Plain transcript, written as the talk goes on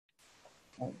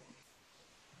Okay.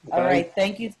 All right.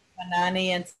 Thank you to Chanani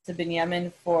and to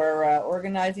Binyamin for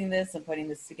organizing this and putting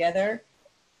this together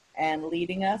and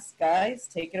leading us. Guys,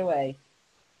 take it away.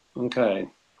 Okay.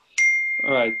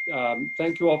 All right.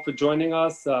 Thank you all for joining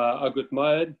us. A good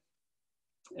mud.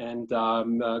 And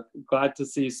glad to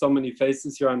see so many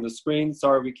faces here on the screen.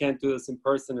 Sorry we can't do this in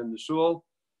person in the shul,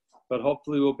 but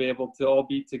hopefully we'll be able to all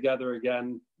be together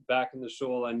again back in the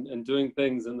shul and doing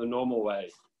things in the normal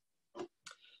way.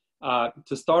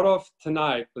 To start off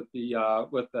tonight with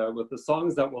the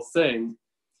songs that we'll sing,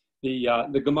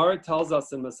 the Gemara tells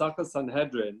us in Masechah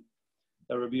Sanhedrin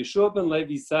that Rabbi Yeshua ben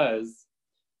Levi says,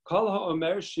 "Kol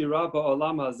ha'omer shira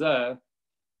ba'olam hazeh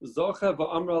zoche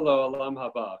va'amra la'olam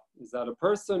haba." Is that a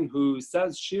person who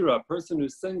says shira, a person who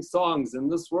sings songs in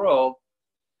this world,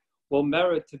 will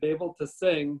merit to be able to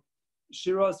sing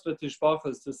shiras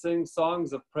v'tishbachas, to sing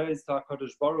songs of praise to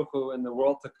HaKadosh Baruch Hu in the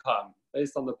world to come,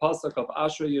 based on the pasuk of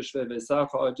Asher Yeshvei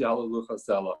V'Secha Od Yahalelucha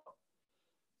Selah.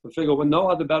 We figure with no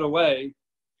other better way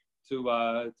to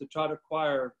try to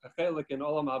acquire a chelik in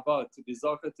Olam Haba, to be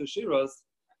zoche to shiras,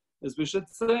 is we should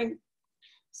sing.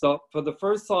 So for the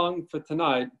first song for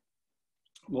tonight,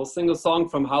 we'll sing a song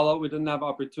from Hala. We didn't have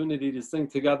opportunity to sing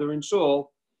together in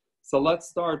shul, so let's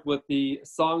start with the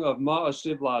song of Ma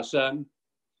Ashiv LaHashem,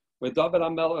 where David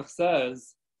HaMelech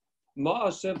says, Ma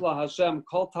Ashiv LaHashem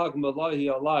Kol Tag Melahi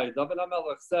Alai. David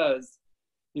HaMelech says,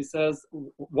 he says,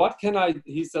 what can I do?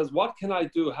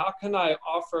 How can I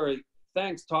offer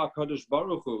thanks to HaKadosh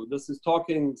Baruch Hu? This is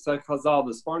talking, say Chazal,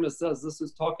 the Sforno says, this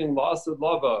is talking La'asid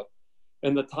Lava,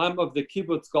 in the time of the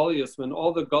Kibbutz Goliath, when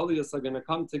all the Goliaths are going to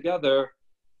come together,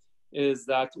 is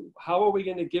that how are we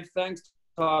going to give thanks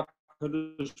to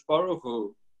HaKadosh Baruch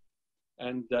Hu?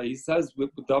 And he says,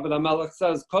 David HaMelech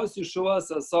says, Kos Yeshua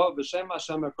Sasah B'Shem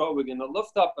Hashem Ekro, we're going to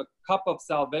lift up a cup of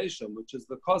salvation, which is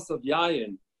the kos of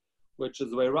Yayin, which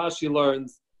is the way Rashi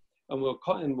learns, and we'll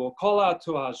call out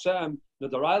to Hashem. The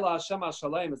Daraila Hashem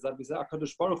Hashalem is that we say,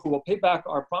 HaKadosh Baruch Hu will pay back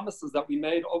our promises that we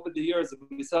made over the years.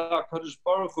 We say, HaKadosh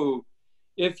Baruch Hu,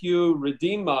 if you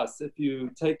redeem us, if you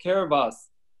take care of us,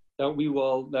 I'll bring a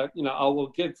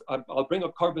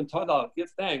korban todah, I'll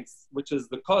give thanks, which is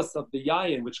the kos of the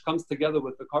yayin, which comes together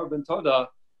with the korban todah,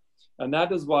 and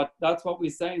that's what we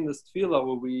say in this tefillah,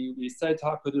 where we say to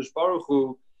HaKadosh Baruch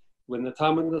Hu, when the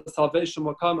time when the salvation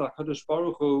will come, HaKadosh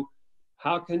Baruch Hu,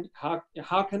 how can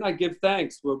I give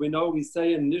thanks? Where we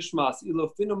say in Nishmas,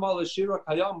 Ilofinu Malashira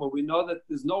Kayam, where we know that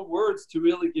there's no words to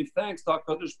really give thanks to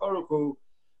HaKadosh Baruch Hu,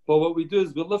 but what we do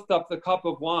is we lift up the cup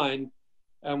of wine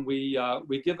and we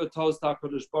give a toast to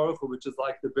HaKadosh Baruch Hu, which is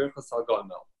like the Birchas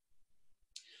HaGomel.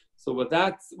 So with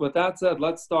that said,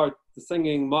 let's start the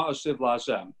singing Ma Ashiv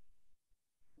LaHashem.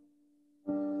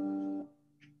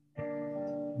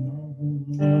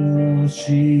 Ma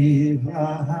Ashiv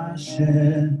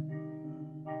LaHashem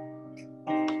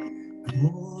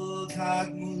Kol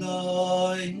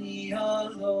Tagmuloi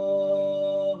Yalo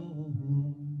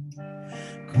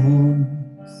Kol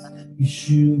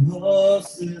Yeshua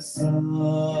Sasah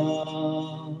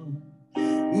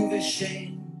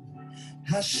Uv'Shem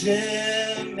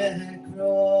Hashem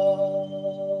Ekro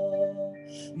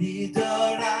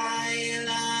Nidorai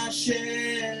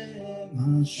L'Hashem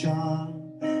Hashem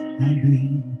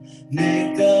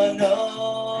Negdono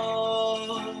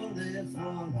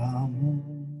Lefolamo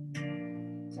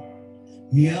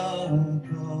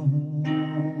Yaakov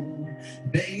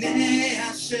Beinei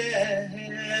Hashem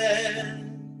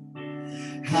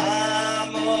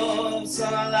Hamon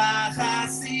Salach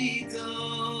Hasido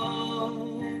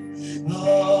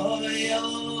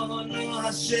Oyonu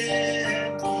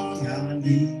Hashem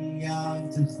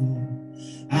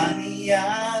Ani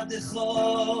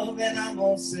Avdecho Ben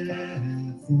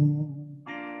Amosecho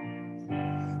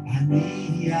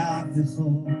Ani Avdecho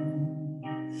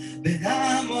Ben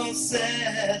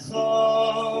Amosecho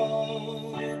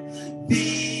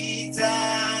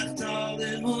Bitachto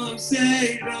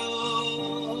Lemoseiro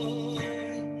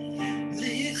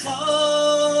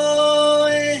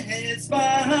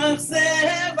Etzbach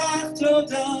Zevach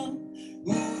Toda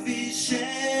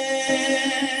Uv'Shem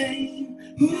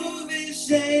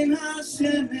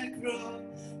Hashem Ekro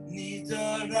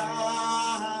Nidorai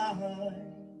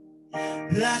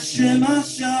L'Hashem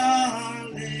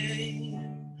Hashalem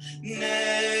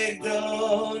Negdo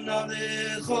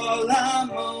Nolechol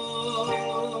Amo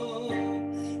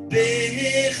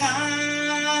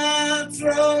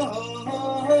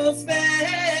Bechatros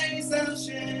Beis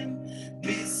Hashem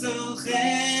Bisochechi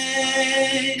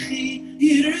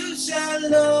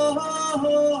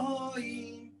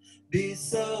Yerushalayim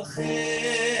Bisochechi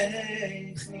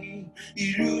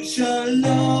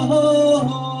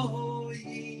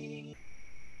Yerushalayim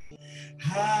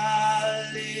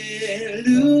Hallelujah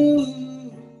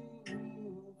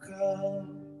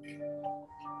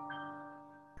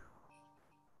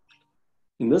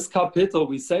In this kapitel,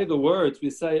 we say the words, we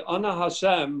say, Ana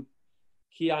Hashem,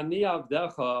 ki ani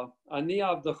avdecha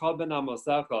ben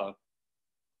amosecha.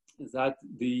 Is that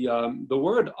the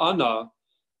word Ana,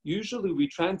 usually we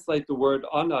translate the word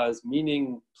Ana as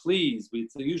meaning please.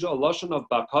 It's the usual lashon of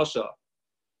bakasha.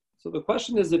 So the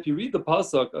question is, if you read the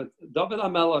pasuk, David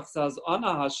HaMelech says,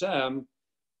 Ana Hashem,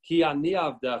 ki ani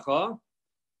avdecha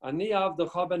ben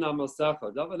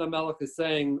amosecha. David HaMelech is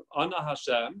saying, Ana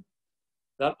Hashem,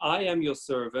 that I am your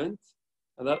servant,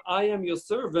 and that I am your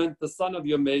servant, the son of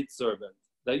your maidservant,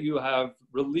 that you have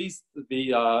released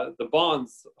the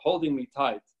bonds holding me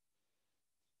tight.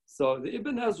 So the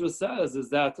Ibn Ezra says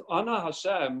is that Ana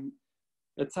Hashem,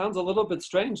 it sounds a little bit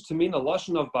strange to mean a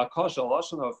lashon of bakasha, a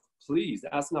lashon of please,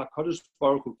 asking HaKadosh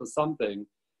Baruch Hu for something.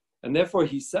 And therefore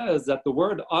he says that the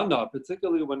word Ana,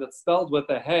 particularly when it's spelled with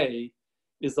a hey,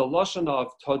 is a lashon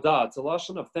of todah, it's a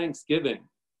lashon of thanksgiving.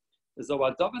 So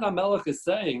what David HaMelech is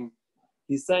saying,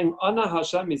 he's saying, Ana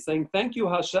Hashem, he's saying, thank you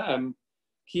Hashem,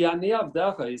 ki ani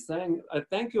avdecha, he's saying, I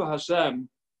thank you Hashem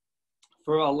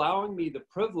for allowing me the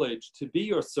privilege to be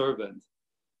your servant,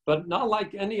 but not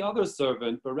like any other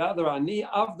servant, but rather, ani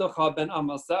avdecha ben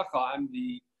amasecha, I'm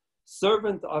the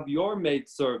servant of your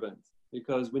maidservant.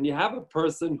 Because when you have a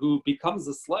person who becomes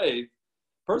a slave,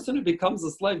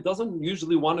 doesn't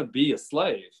usually want to be a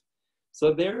slave.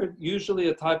 So they're usually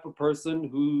a type of person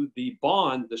who the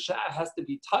bond, the shah, has to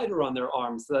be tighter on their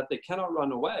arms so that they cannot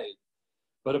run away.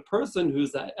 But a person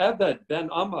who's an Eved Ben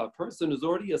Amma, a person who's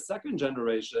already a second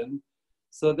generation,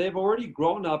 so they've already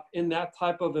grown up in that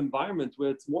type of environment where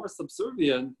it's more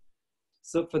subservient.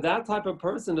 So for that type of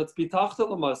person, it's pitachta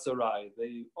l'masarai.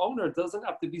 The owner doesn't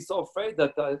have to be so afraid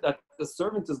that the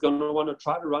servant is going to want to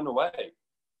try to run away.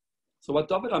 So what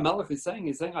David HaMelech is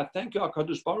saying, I thank you,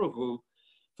 HaKadosh Baruch Hu,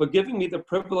 for giving me the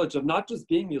privilege of not just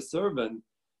being your servant,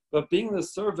 but being the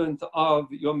servant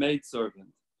of your maidservant.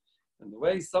 And the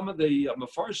way some of the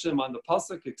Mefarshim on the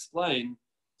Pasuk explain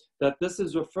that this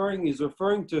is he's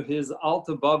referring to his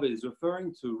Alta Baba, he's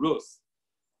referring to Rus,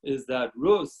 is that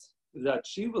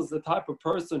she was the type of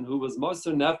person who was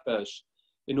Moser Nefesh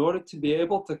in order to be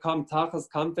able to come Tachas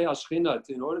Kamfei Ashchina,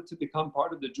 in order to become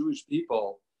part of the Jewish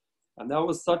people. And that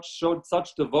was showed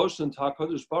such devotion to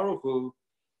HaKadosh Baruch Hu,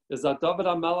 is that David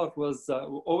HaMelech was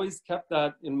always kept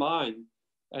that in mind.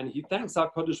 And he thanks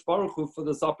HaKadosh Baruch Hu for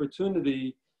this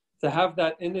opportunity to have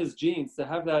that in his genes, to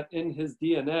have that in his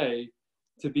DNA,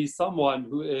 to be someone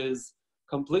who is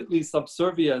completely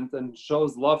subservient and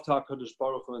shows love to HaKadosh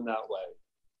Baruch Hu in that way.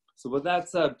 So with that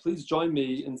said, please join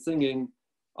me in singing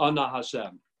Ana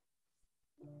Hashem.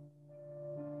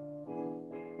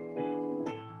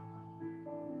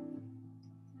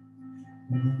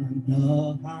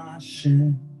 Ana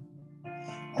Hashem,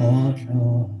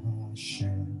 Ana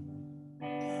Hashem,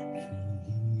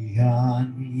 ki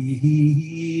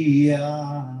ani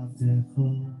avdecha.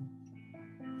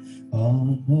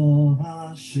 Ana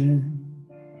Hashem,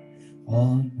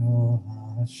 Ana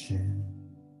Hashem,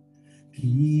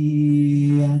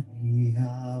 ki ani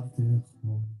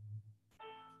avdecha.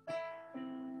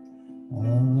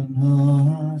 Ana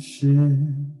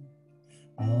Hashem,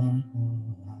 Ana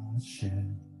Hashem,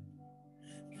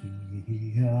 ki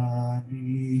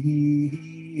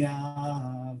ani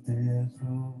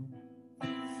avdecha.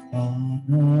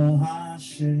 Ana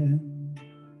Hashem,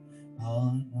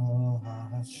 Ana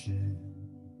Hashem,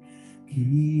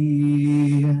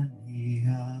 ki ani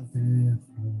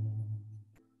avdecha.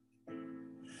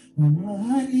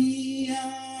 Ani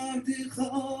avdecha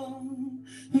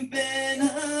ben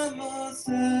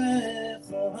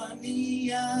amosecha. Ani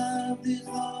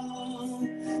avdecha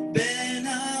ben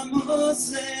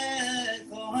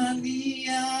amosecha. Ani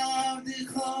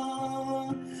avdecha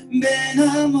ben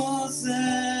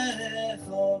amosecha.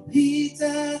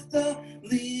 Pitachta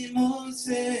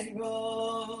limosecha.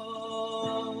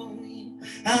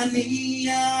 Ani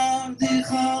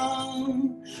avdecha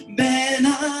ben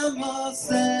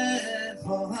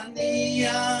amosecha. Ani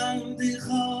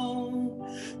avdecha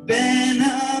ben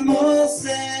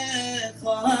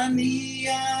amosecha. Ani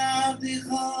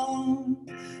avdecha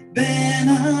ben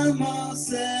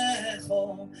amosecha.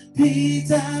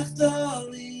 Pitachta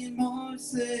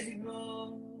limosecha.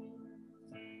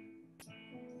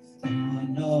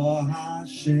 Ana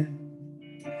Hashem,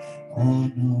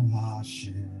 Ana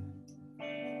Hashem,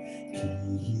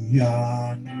 ki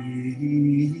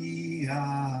ani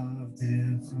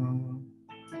avdecha.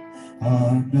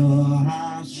 Ana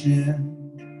Hashem,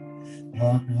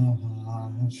 Ana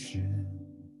Hashem,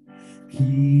 ki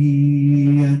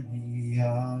ani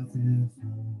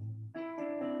avdecha.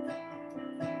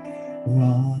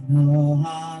 Ano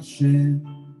Hashem,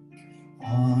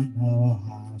 Ano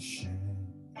Hashem,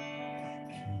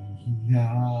 Ki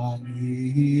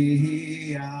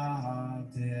ani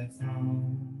avdecha.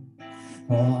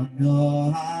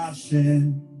 Ano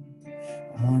Hashem,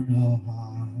 Ano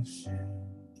Hashem,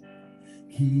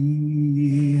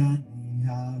 Ki ani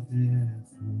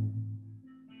avdecha.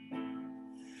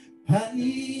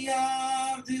 Ani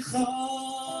avdecha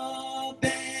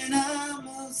ben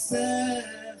amosecha.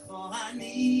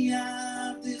 Ani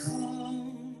avdecha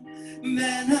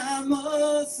ben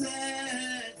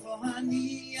amosecha.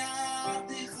 Ani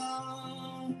avdecha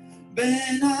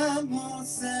ben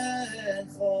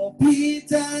amosecha.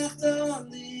 Pitachto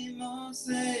li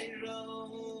moseiro.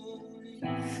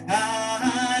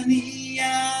 Ani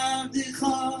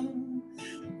avdecha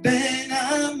ben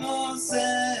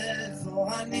amosecho,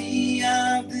 ani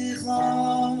avdecha.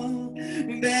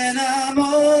 Ben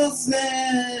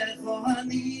amosecho,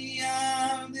 ani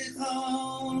avdecha.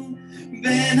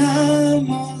 Ben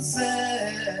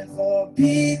amosecho,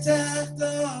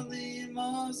 pitachto li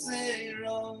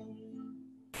moseiro.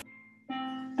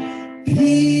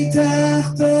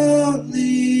 Pitachto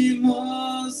li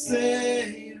moseiro.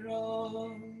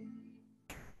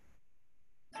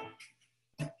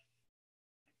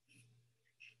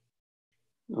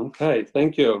 Okay,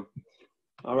 thank you.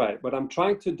 All right, what I'm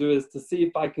trying to do is to see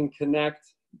if I can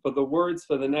connect for the words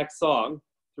for the next song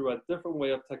through a different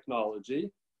way of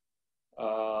technology.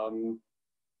 I'm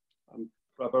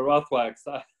Rabbi Rothwax.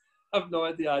 I have no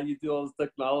idea how you do all this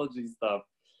technology stuff.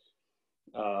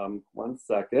 1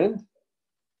 second.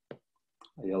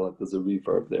 I yell at there's a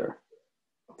reverb there.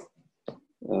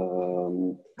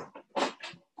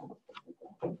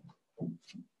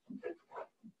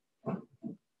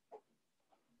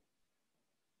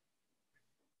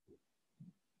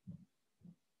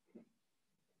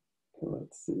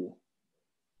 Let's see.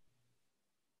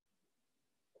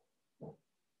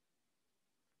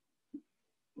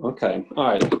 Okay, all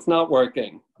right, it's not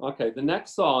working. Okay, the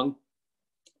next song,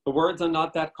 the words are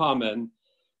not that common,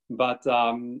 but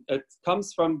it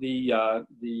comes from the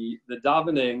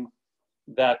davening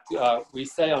that we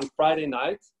say on Friday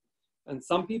night, and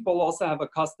some people also have a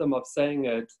custom of saying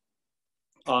it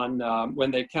on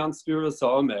when they count Sfiras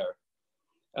HaOmer.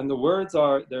 And the words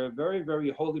are, they're a very, very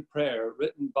holy prayer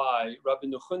written by Rabbi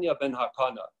Nechunya ben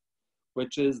Hakana,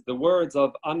 which is the words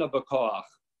of Ana B'Koach.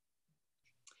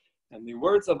 And the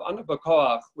words of Ana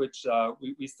B'Koach, which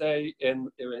we say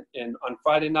on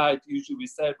Friday night, usually we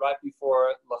say it right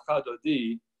before L'cha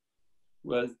Dodi,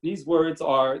 was these words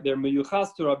are, they're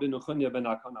meyuchas to Rabbi Nechunya ben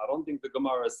Hakana. I don't think the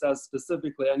Gemara says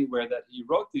specifically anywhere that he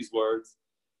wrote these words,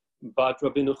 but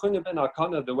Rabbi Nechunya ben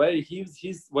Hakana, the way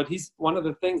he's one of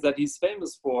the things that he's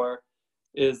famous for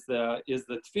is the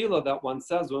tefillah that one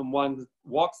says when one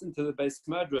walks into the Beis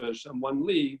Medrash and one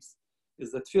leaves,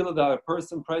 is the tefillah that a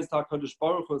person prays to HaKadosh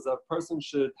Baruch Hu, is that a person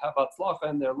should have atzlacha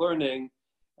in their learning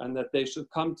and that they should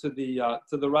come to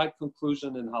the right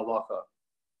conclusion in halacha.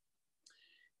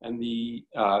 And the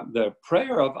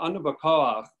prayer of Ana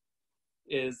B'Koach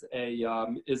is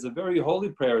a very holy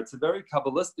prayer. It's a very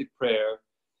Kabbalistic prayer,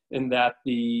 in that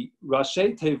the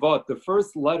Rashi Tevot, the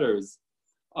first letters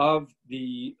of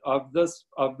this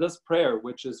prayer,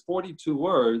 which is 42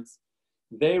 words,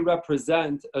 they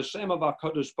represent a Shem of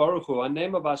HaKadosh Baruch Hu, a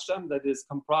name of Hashem that is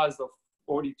comprised of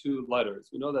 42 letters.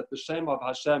 We know that the Shem of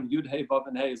Hashem, Yud Hey Vav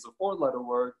and Hey, is a 4-letter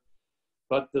word,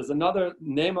 but there's another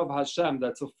name of Hashem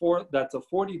that's a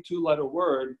 42-letter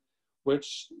word,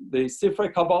 which the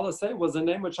Sifrei Kabbalah say was a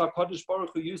name which HaKadosh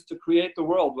Baruch Hu used to create the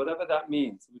world, whatever that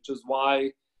means, which is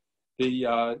why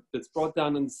it's brought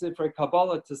down in the Sifrei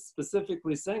Kabbalah to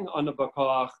specifically sing Ana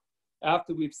B'Koach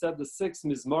after we've said the 6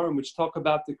 Mizmorim, which talk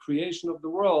about the creation of the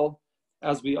world,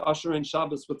 as we usher in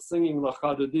Shabbos with singing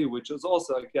L'cha Dodi, which is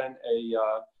also, again,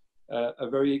 a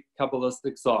very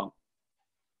Kabbalistic song.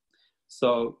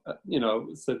 So,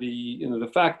 the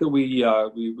fact that we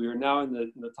are now in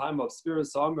the time of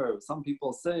Sfiras HaOmer, some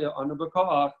people say Ana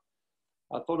B'Koach,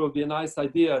 I thought it would be a nice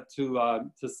idea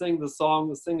to sing the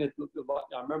song, sing it.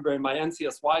 I remember in my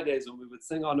NCSY days when we would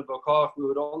sing Ana B'Koach, we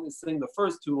would only sing the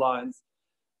first 2 lines,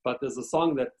 but there's a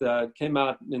song that came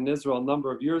out in Israel a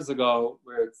number of years ago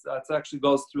where it actually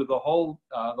goes through the whole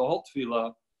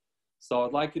tefillah. So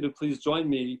I'd like you to please join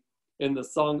me in the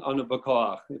song Ana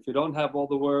B'Koach. If you don't have all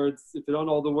the words,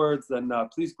 then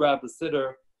please grab the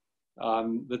siddur.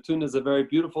 The tune is a very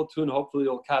beautiful tune. Hopefully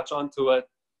you'll catch on to it.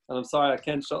 And I'm sorry I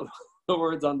can't show the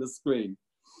words on the screen.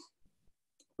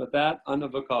 With that, Ana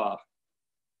B'Koach.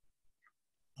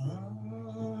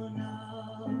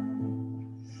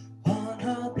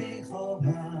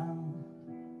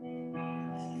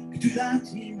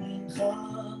 גדולתי ממך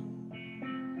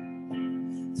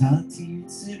Tati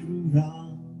Tzirura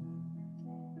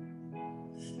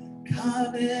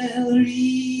Kabel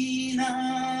Rinat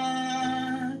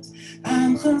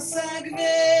Amcha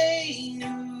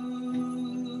Sagveinu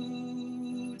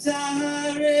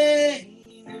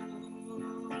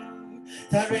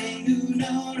Tareinu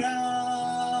Nora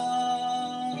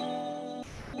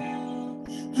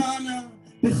Hana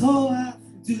Bechoach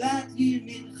Dulat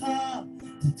Yimincha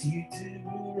Tati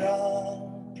Tzirura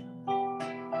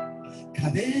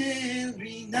Kabel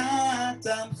Rinat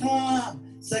Amcha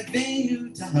Sagveinu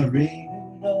Tareinu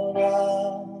Nora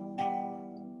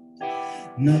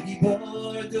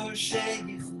Nagibor Dorshei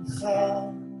Yichudcha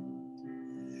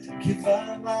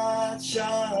Kivamat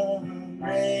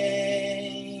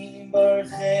Shamrein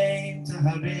Barcheim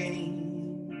Taharein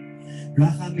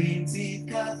Rachamim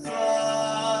Tzidkatcha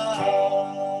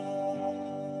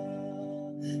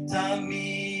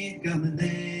Tamid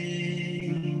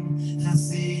Gamalein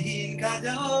Chasin Kadosh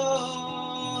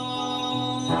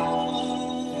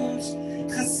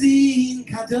Chasin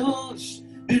Kadosh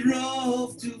Birov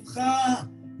Tuvcha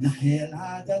Nahel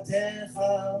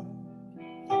Adatecha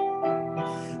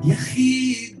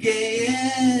Yachid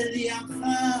Ge'el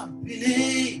Yamcha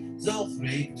B'nei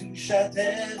Zochrei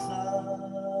Kedushatecha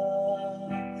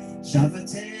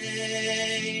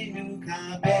Shavateinu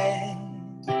Kabed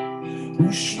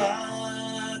Ushma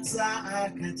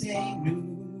Tza'akateinu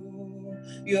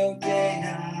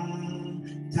Yodea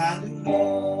Talumot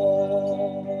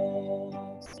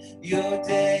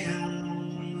Yodea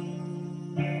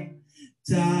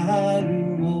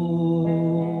Talumot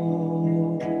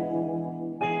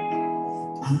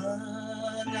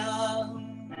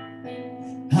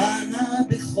Hana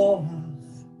Bechoach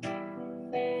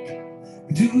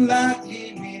Gdulat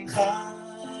Yimincha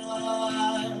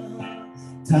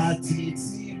Tati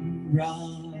Tzirura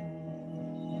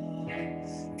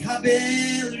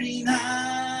Kabel Rinat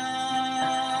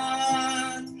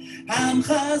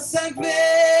Amcha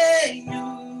Sagveinu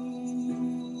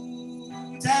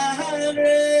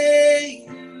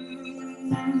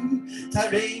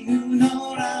Tareinu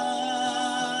Nora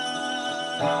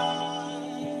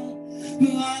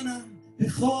Ana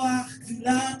Bechoach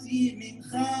Gdulat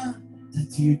Yimincha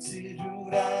Tati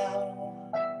Tzirura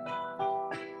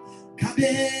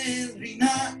Kabel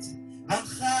Rinat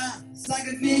Amcha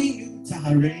Sagveinu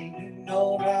Tareinu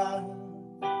Nora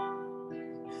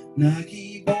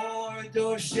Nagibor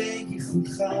Dorshei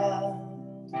Yichudcha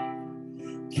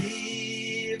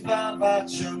Kivavat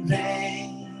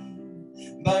Shamrein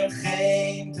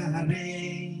Barcheim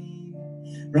Taharein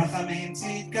Rachamim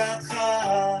Tzidkatcha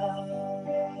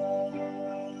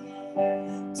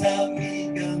Tamid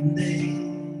Gamalein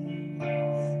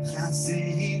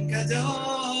Chasin Kadosh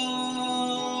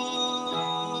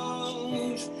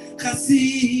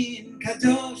Chasin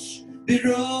Kadosh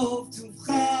Birov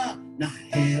Tuvcha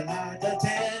Nahel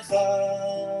Adatecha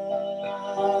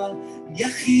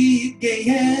Yachid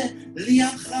Ge'el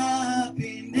Yamcha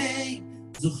B'nei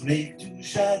Zochrei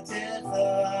Kedushatecha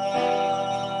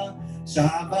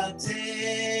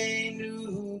Shavateinu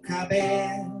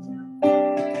Kabel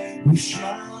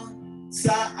Ushma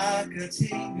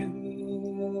Tza'akateinu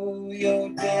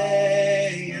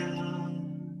Yodea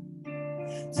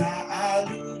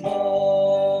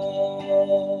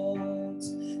Ta'alumot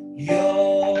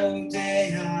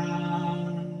Yodea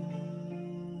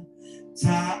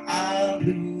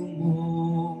Ta'alumot.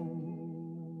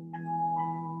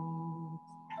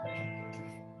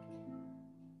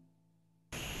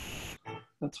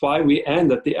 That's why we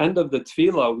end, at the end of the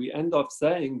tefillah, we end off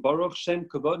saying, Baruch Shem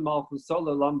Kavod Malchus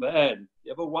Olam Va'ed.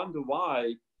 You ever wonder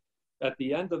why, at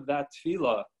the end of that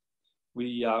tefillah,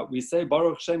 we say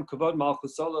Baruch Shem Kavod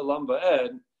Malchus Olam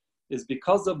Va'ed, is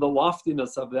because of the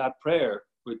loftiness of that prayer,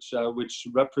 which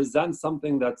represents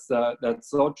something that's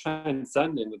so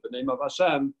transcending with the name of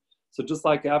Hashem. So just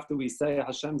like after we say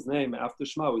Hashem's name, after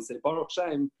Shema, we say Baruch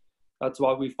Shem, that's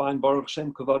why we find Baruch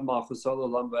Shem Kavod Malchus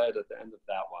Olam Va'ed at the end of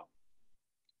that one.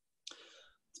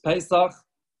 Pesach,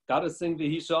 gotta sing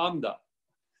V'hisha Amda.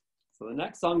 So the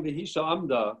next song, V'hisha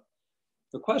Amda,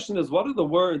 the question is, what are the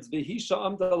words V'hisha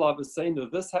Amda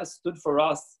L'Aviseinu? This has stood for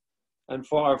us and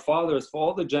for our fathers, for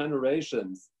all the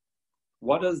generations.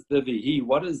 What is the V'hi?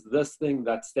 What is this thing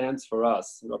that stands for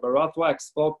us? Rabbi Rothwak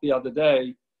spoke the other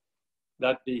day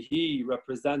that V'hi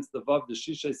represents the Vav, the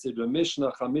Shisha Sidra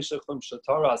Mishnah, Chamisha Chum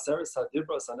Shatara, Aseres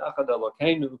HaDibros, and Echad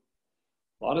Elokeinu.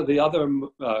 A lot of the other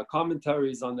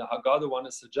commentaries on the Haggadah want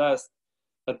to suggest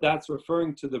that that's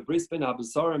referring to the Bris Ben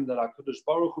Habasarim that HaKadosh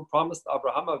Baruch Hu promised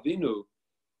Abraham Avinu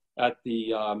at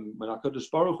the when HaKadosh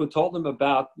Baruch Hu told him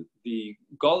about the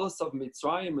Golus of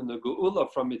Mitzrayim and the Geula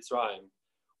from Mitzrayim,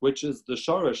 which is the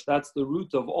Shorish, that's the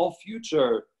root of all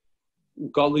future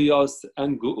Golios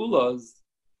and Geulas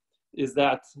is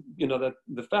that, that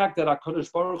the fact that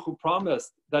HaKadosh Baruch Hu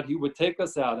promised that he would take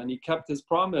us out and he kept his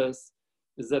promise,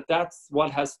 is that that's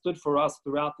what has stood for us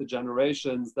throughout the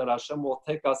generations, that Hashem will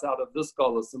take us out of this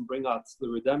Golus and bring us the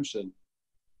redemption.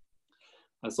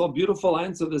 I saw a beautiful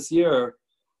answer this year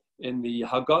in the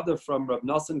Haggadah from Reb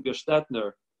Nosson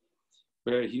Gestetner,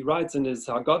 where he writes in his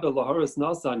Haggadah Laharis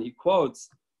Nasan, he quotes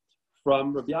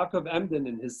from Rabbi Yaakov Emden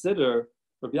in his Siddur.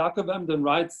 Rabbi Yaakov Emden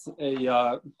writes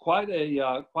quite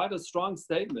a strong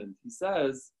statement. He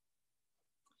says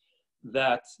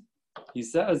that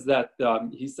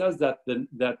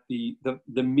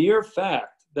the mere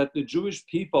fact that the Jewish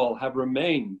people have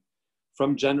remained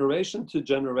from generation to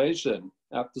generation,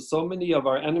 after so many of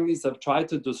our enemies have tried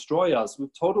to destroy us,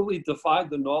 we've totally defied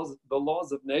the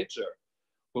laws of nature,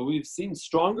 where we've seen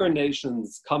stronger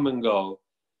nations come and go.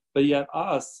 But yet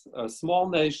us, a small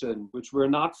nation, which we're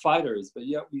not fighters, but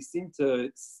yet we seem to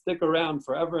stick around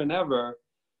forever and ever,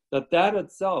 that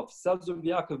itself, says Rabbi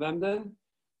Yaakov Emden,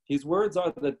 his words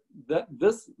are that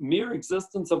this mere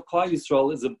existence of Klal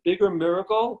Yisrael is a bigger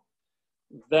miracle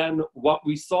than what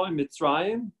we saw in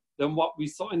Mitzrayim, than what we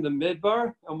saw in the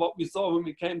Midbar, and what we saw when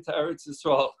we came to Eretz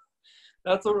Yisrael.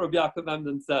 That's what Rabbi Yaakov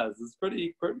Emden says. It's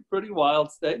pretty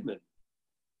wild statement.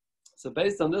 So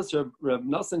based on this, Reb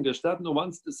Nosson Gestetner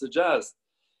wants to suggest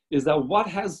is that what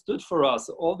has stood for us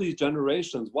all these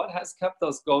generations, what has kept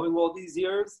us going all these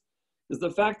years, is the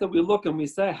fact that we look and we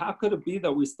say, how could it be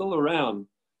that we're still around?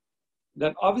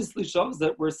 That obviously shows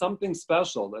that we're something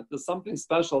special, that there's something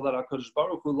special, that HaKadosh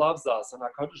Baruch Hu loves us, and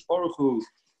HaKadosh Baruch Hu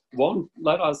won't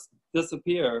let us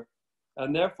disappear.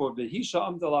 And therefore, V'hisha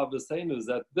Amdalav V'seinu, is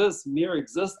that this mere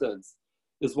existence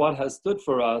is what has stood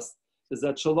for us, is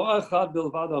that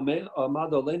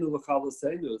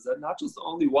that not just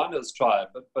only one has tried,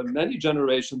 but many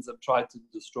generations have tried to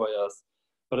destroy us.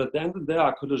 But at the end of the day,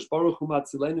 HaKadosh Baruch Hu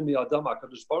Matzileinu mi'adam,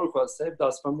 HaKadosh Baruch Hu has saved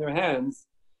us from their hands.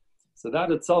 So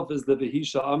that itself is the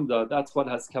V'hisha Amda. That's what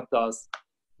has kept us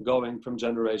going from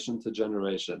generation to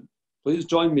generation. Please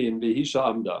join me in V'hisha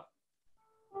Amda.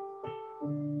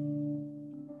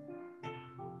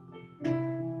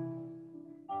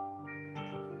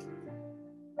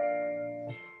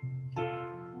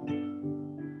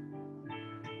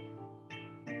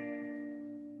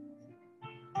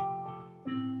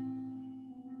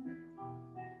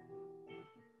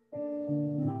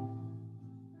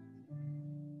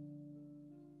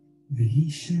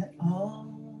 V'hisha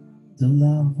Amda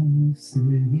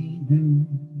Lavoseinu,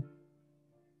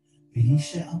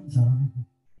 V'hisha Amda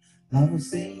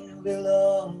Lavoseinu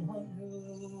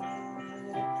V'lohanu,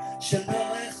 Shelo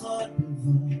Echad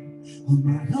B'lvad,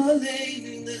 Omad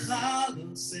Aleinu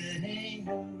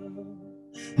L'chaloseinu,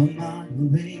 Omad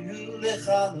Aleinu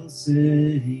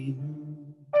L'chaloseinu,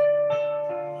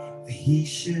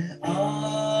 V'hisha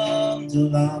Amda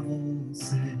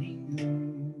Lavoseinu,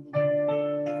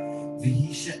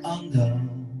 V'hisha Amda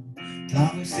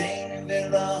Lavoseinu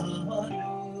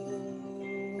V'lohanu,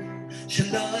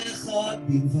 Shelo Echad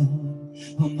B'lvad,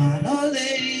 Omad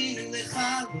Aleinu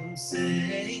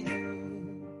L'chaloseinu,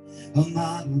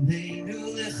 Omad Aleinu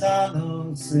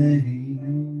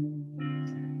L'chaloseinu,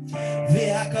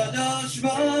 V'HaKadosh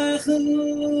Baruch Hu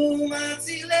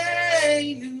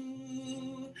Matzileinu,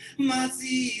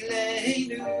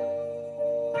 Matzileinu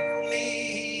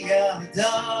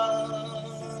mi'adam,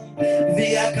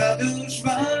 V'HaKadosh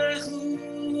Baruch Hu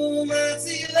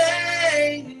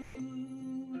Matzileinu,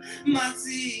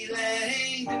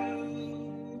 Matzileinu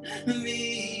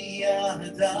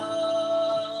mi'adam,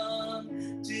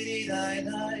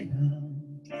 Tididai-dai-dam,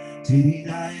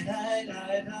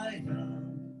 Tididai-dai-dai-dai-dam,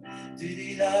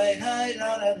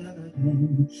 Tididai-dai-dai-dai-dam,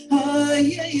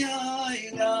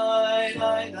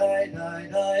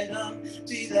 Ay-ay-ay-dai-dai-dai-dai-dam,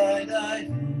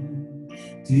 Tididai-dai-dam,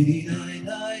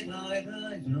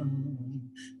 Tididai-dai-dai-dai-dam,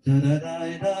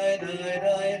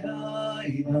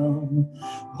 Da-da-dai-dai-dai-dai-dam,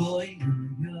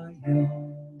 Oy-oy-oy-oy.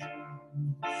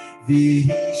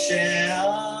 V'hisha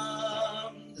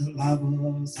Amda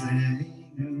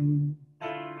Lavoseinu,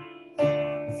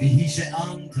 V'hisha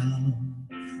Amda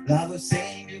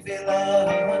Lavoseinu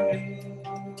V'lohanu,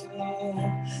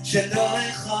 Shelo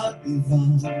Echad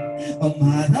B'lvad,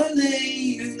 Omad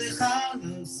Aleinu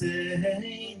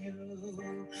L'chaloseinu,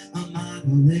 Omad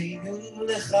Aleinu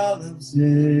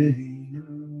L'chaloseinu,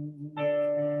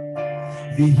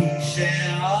 V'hisha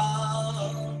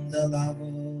Amda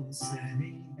Lavoseinu,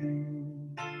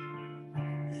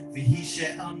 V'hisha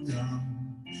Amda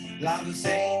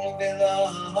Lavoseinu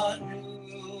V'lohanu,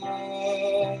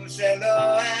 Shelo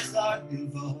Echad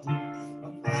B'lvad,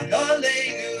 Omad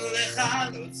Aleinu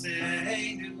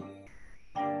L'chaloseinu,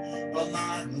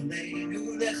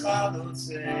 במעגלנו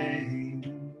לחלוצנו.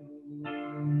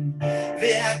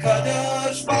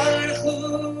 והקדוש ברוך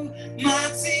הוא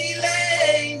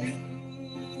מצילנו,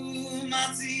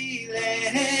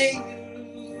 מצילנו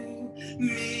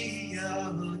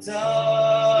מידם.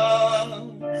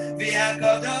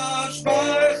 והקדוש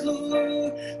ברוך הוא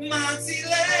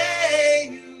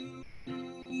מצילנו,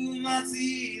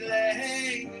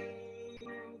 מצילנו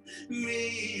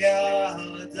מידם.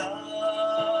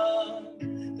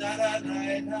 Da da da da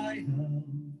da.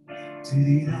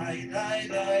 Diddy die die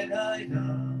die die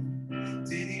dum.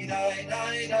 Diddy die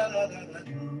die da da da da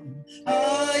dum.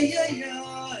 Ay ay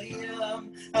ay yum.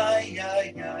 Ay ay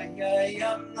ay ay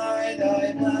yum. Die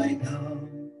die die dum.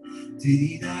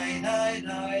 Diddy die die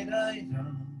die die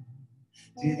dum.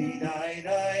 Diddy die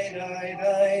die die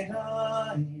die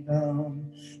die dum.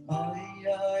 Ay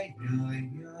ay ay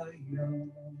ay yum.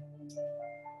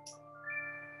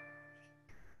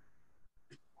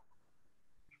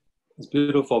 It's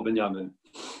beautiful, Binyamin.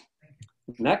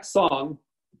 Next song,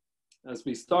 as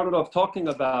we started off talking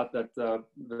about that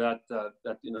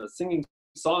singing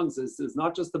songs is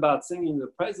not just about singing the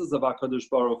praises of HaKadosh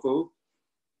Baruch Hu,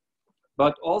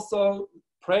 but also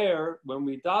prayer. When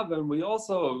we daven, we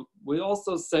also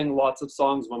sing lots of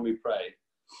songs when we pray.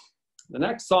 The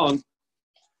next song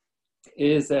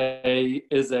is a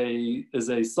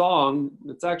song.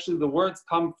 It's actually, the words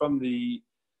come from the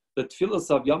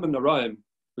tefillos of Yom Noraim,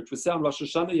 which we say on Rosh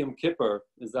Hashanah Yom Kippur,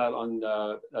 is that on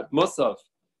at Musaf,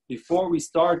 before we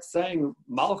start saying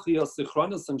Malchios,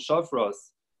 Sichronos, and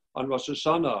Shofros on Rosh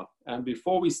Hashanah, and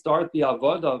before we start the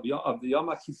Avodah of the Yom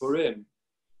Kippurim,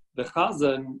 the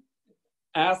Chazan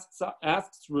asks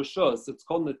Rishus. It's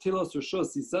called Netilos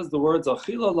Rishus. He says the words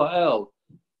Achila La'el,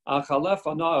 Achalef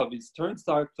Anav. He turns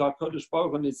to HaKadosh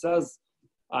Baruch Hu and he says,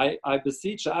 I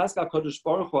beseech, I ask HaKadosh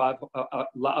Baruch Hu,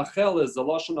 La'achel is a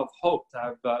lashon of hope,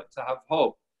 to have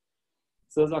hope.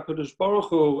 Says HaKadosh Baruch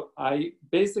Hu, I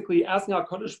basically asking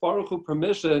HaKadosh Baruch Hu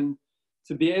permission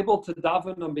to be able to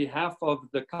daven on behalf of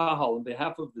the kahal, on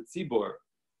behalf of the tzibur.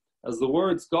 As the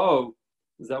words go,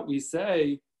 is that we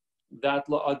say that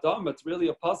la'adam, it's really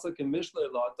a pasuk in Mishlei,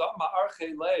 la'adam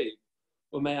ma'archei leiv,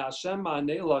 u'mei Hashem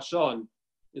ma'anei lashon,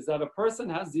 is that a person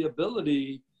has the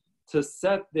ability to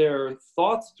set their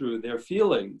thoughts through, their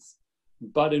feelings.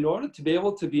 But in order to be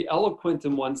able to be eloquent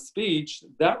in one's speech,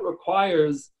 that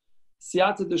requires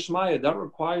siyata d'shmaya, that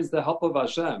requires the help of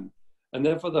Hashem. And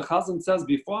therefore the Chazan says,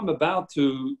 before I'm about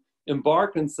to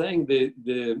embark in saying the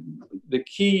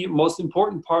key, most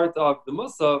important part of the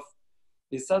Musaf,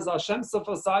 he says, Hashem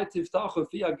safasai tiftachu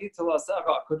fi agita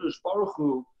lasecha, HaKadosh Baruch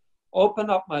Hu, open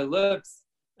up my lips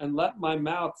and let my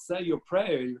mouth say your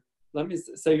prayer, let me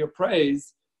say your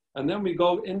praise. And then we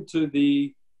go into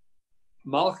the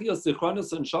Malchios,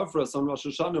 Zichronos, and Shofros on Rosh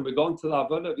Hashanah. We go into the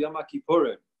Avodah of Yom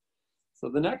Kippurim. So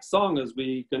the next song is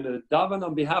we're going to daven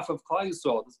on behalf of Klal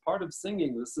Yisrael. This part of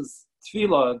singing. This is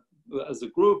tefillah as a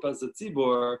group, as a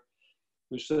tzibur.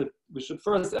 We should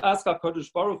first ask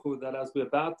HaKadosh Baruch Hu that as we're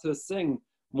about to sing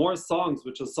more songs,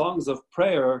 which are songs of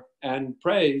prayer and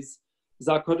praise,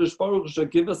 HaKadosh Baruch Hu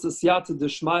should give us a siyata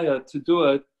d'shmaya to do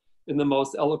it in the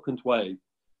most eloquent way.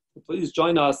 So please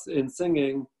join us in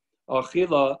singing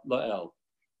Achila La'el.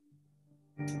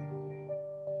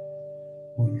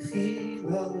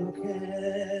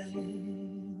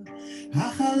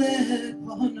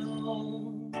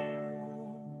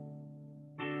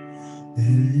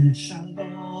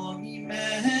 Shalom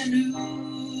imenu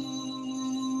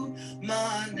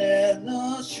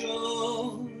manelosho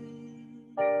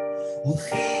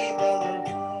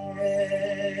uchibale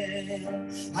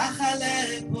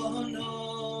achale pono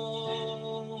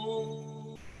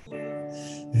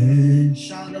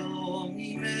shalom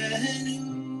imenu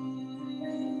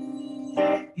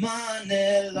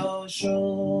manelosho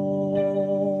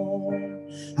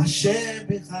asher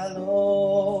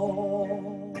bichalom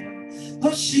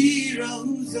Hoshira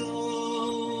Uzo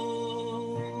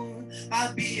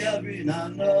Abia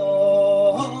Rinanos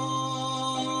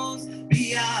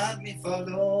Biad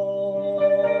Mifalo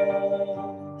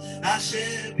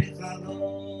Asher Bichalom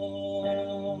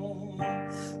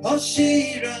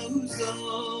Hoshira Uzo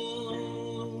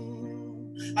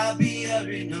Abia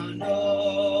Rinanos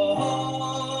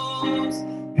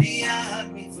Biad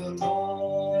Mifalo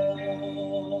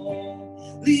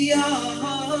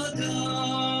Liada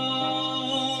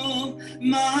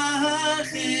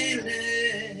Machile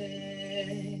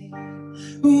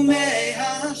Umei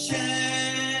Hashem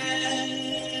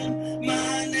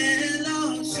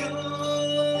Manelosho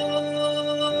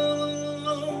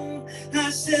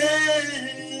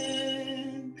Hashem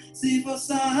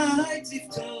Sifosai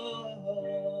Tifto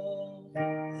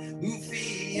Ufi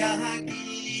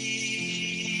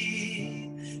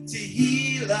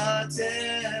תהילתך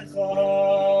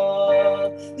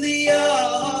ליאדום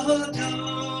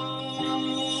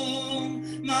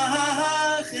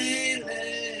מהחלב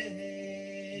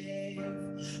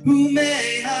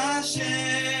ומהשם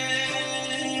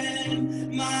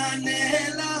מענה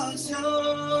לשון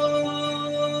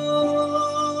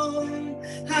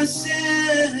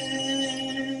השם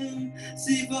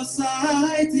סיבוסי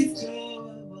תפתוח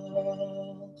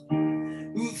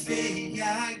ופי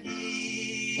יגיד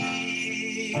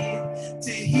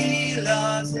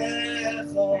תהילתך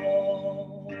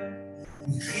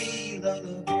וחילה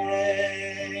לבן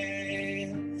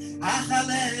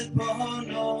אכלת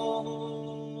פונו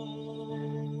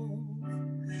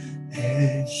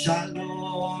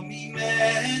שלום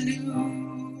ממנו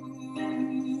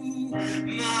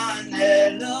מענה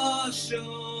לשון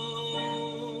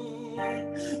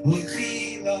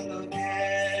וחילה לבן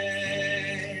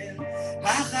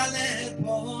אכלת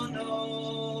פונו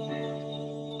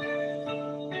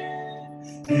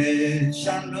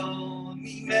שלום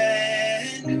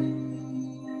ממנו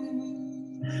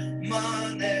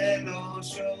מענה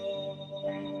לשון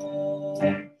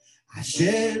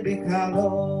אשר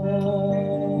בקרו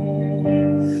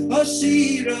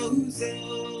הושירו זו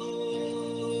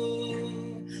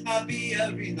אביע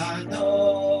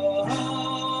ריננות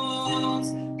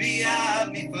ביד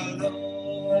מפעלו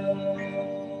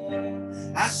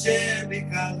אשר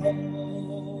בקרו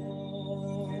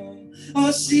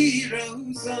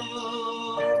הושירו זו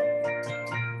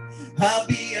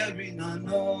אביע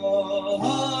ריננות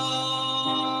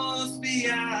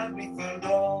ביד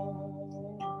מפעלו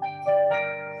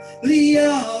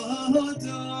ליאדום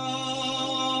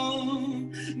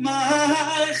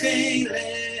מהחלב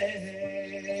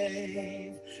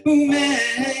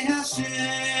ומהשם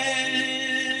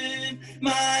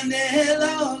מענה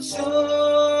לשון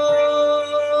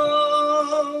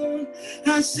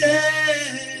השם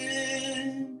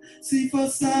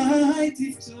סיפוסי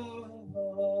תפתוח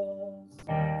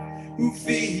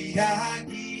ופי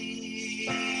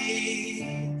יגיד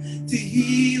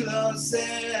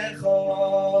תהילתך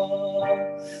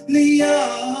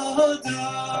ליאדום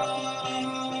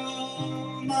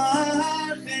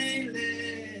מהחלב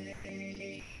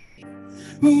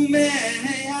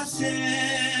ומהשם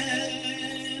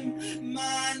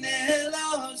מענה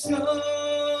לשון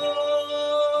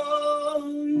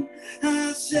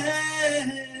השם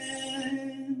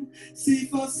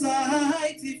סיפוסי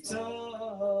תפתוח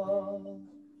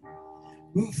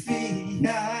ופי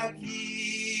יגיד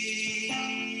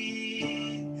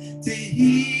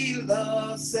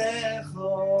תהילתך.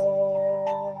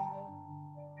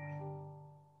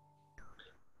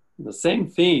 The same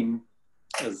theme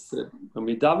as when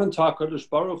we daven to HaKadosh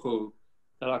Baruch Hu,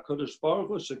 that HaKadosh Baruch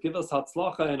Hu should give us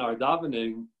hatzlacha in our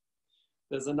davening.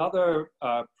 There's another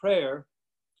prayer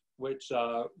which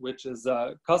is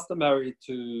customary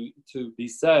to be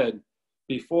said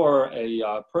before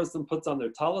a person puts on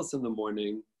their talis in the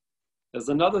morning. There's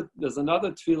another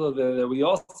tefillah there that we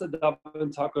also daven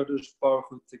to HaKadosh Baruch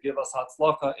Hu to give us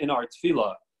hatzlacha in our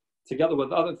tefillah, together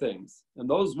with other things. And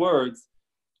those words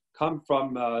come from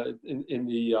in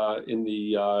the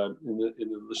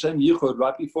L'Shem Yichud,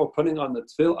 right before putting on the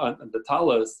tefillah, the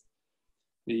talis.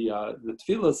 The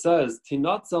tefillah says,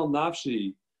 "Tinatzel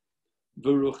nafshi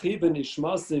v'ruchi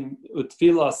v'nishmasim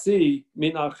utfilasi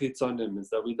min achitzonim." Is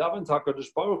that we daven to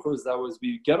HaKadosh Baruch Hu, is that as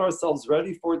we get ourselves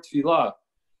ready for tefillah,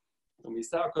 and we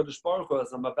say HaKadosh Baruch Hu,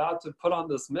 as I'm about to put on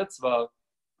this mitzvah,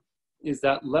 is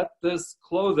that let this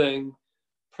clothing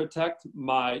protect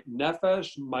my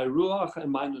nefesh, my ruach,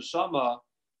 and my neshama,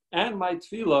 and my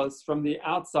tefillas from the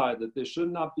outside. That there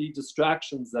should not be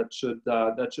distractions that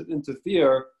should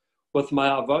interfere with my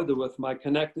avodah, with my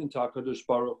connecting to HaKadosh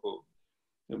Baruch Hu.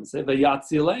 And we say,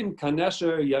 "V'yatzilem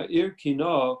kanesher ya'ir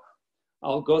kino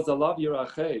al gozalav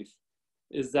yirachef,"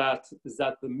 is that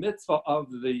the mitzvah of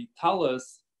the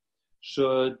talis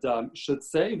should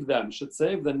save them, should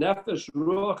save the nefesh,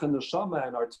 ruach, and neshama,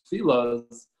 and our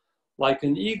tefillas, like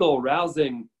an eagle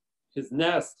rousing his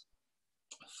nest,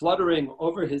 fluttering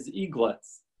over his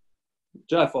eaglets.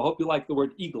 Jeff, I hope you like the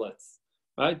word eaglets,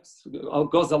 right? Al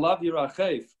gozalav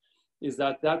yirachef, is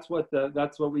that's what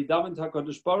we daven to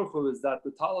HaKadosh Baruch Hu, is that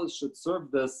the talis should serve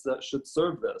this.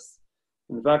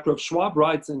 In fact, Rav Schwab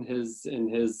writes in his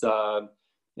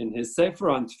sefer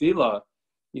on tefillah,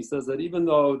 he says that even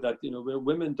though that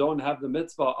women don't have the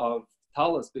mitzvah of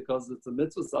talis because it's a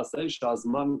mitzvah saseh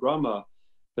shazman grama,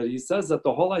 but he says that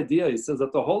the whole idea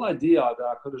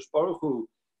that HaKadosh Baruch Hu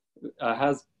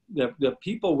has that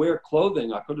people wear clothing.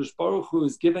 HaKadosh Baruch Hu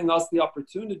is giving us the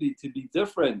opportunity to be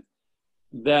different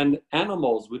than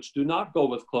animals which do not go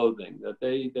with clothing, that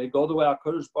they go the way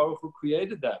HaKadosh Baruch Hu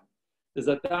created them, is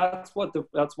that's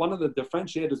one of the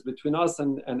differentiators between us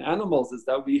and animals, is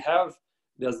that we have,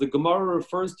 as the Gemara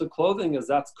refers to clothing as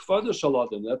that's kavod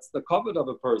shaladim, that's the covet of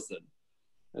a person.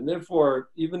 And therefore,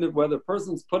 even if whether a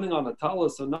person's putting on a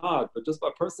talus or not, but just by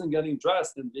a person getting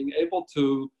dressed and being able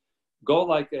to go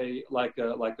like a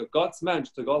God's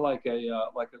mensch, to go like a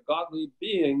godly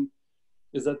being,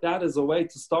 is that is a way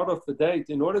to start off the day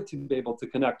in order to be able to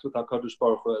connect with HaKadosh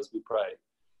Baruch Hu as we pray.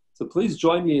 So please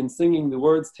join me in singing the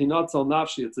words Tinatzel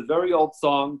Nafshi. It's a very old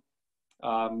song.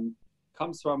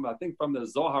 Comes from, I think, from the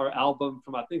Zohar album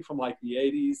from like the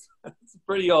 80s. It's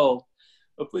pretty old.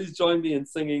 But please join me in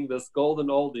singing this golden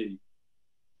oldie.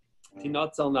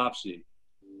 Tinatzel Nafshi.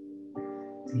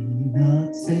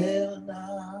 Tinatzel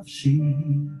Nafshi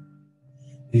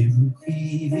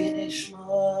Beruchi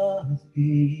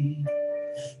v'nishmati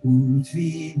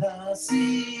U'tfilasi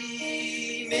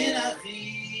min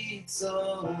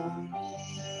achitzoni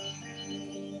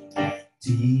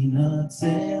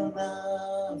Tinatzel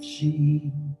nafshi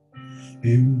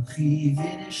Beruchi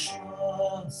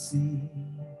v'nishmati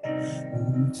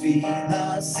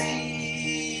U'tfilasi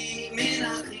min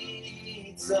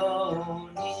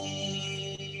achitzoni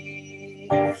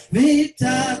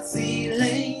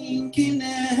V'tatzilein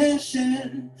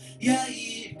kinesher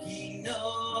Yair kino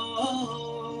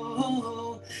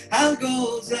Al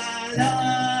goes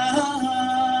alav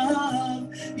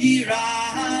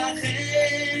Yirachei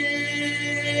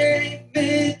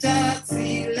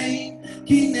V'tatzilein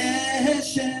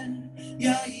kinesher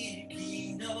Yair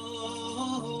kino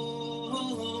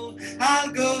Al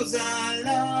goes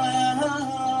alav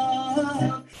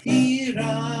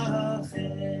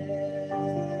Yirachei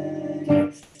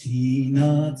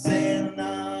Tinatzel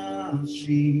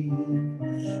nafshi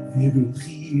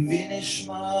V'ruchi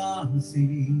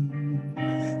v'nishmati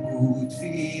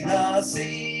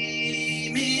U'tfilasi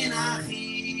min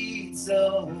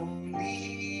achitzoni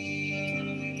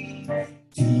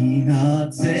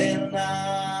Tinatzel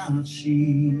nafshi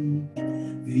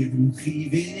V'ruchi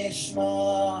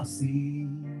v'nishmati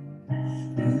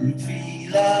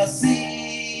U'tfilasi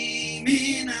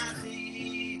min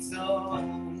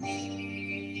achitzoni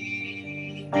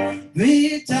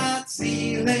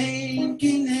V'tatzilein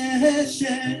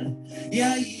kinesher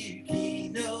Yair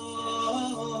kino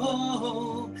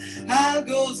Al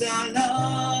goes alav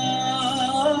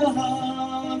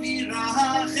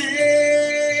Yirachei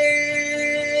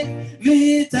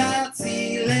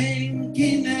V'tatzilein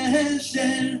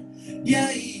kinesher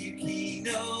Yair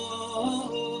kino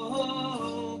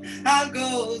Al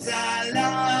goes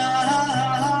alav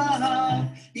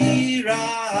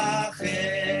Yirachei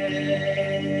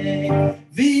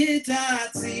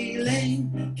V'tatzilein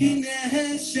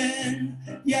kinesher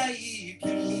Yair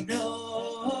kino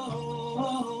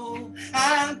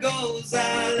Al goes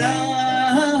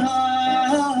alav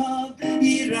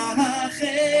Yirachei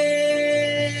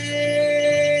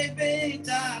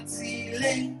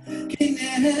V'tatzilein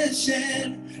kinesher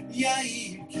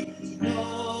Yair kino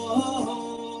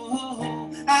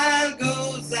Al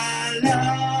goes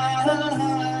alav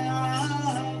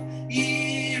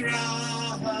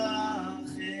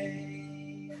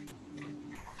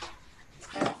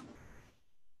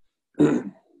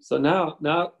So now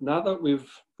that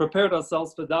we've prepared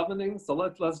ourselves for davening, so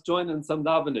let's join in some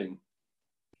davening.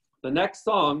 The next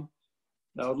song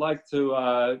that I would like to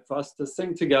for us to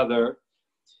sing together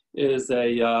is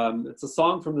it's a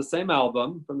song from the same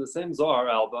album, from the same Zohar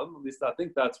album. At least I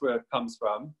think that's where it comes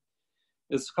from.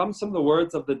 It comes from the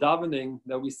words of the davening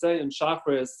that we say in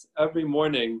Shachris every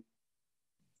morning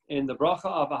in the bracha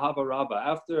of Ahava Rabbah.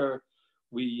 After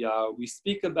we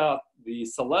speak about the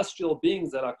celestial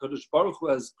beings that HaKadosh Baruch Hu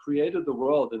has created the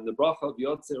world in the bracha of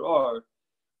Yotzir Or,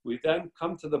 we then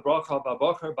come to the bracha of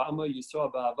Abocher Ba'ama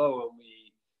Yisrael Ba'avo, and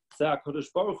we say,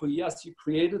 HaKadosh Baruch Hu, yes, you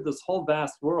created this whole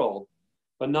vast world,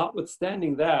 but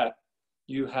notwithstanding that,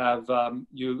 you have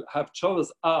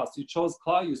chose us, you chose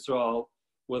Klal Yisrael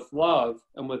with love,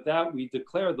 and with that we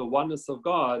declare the oneness of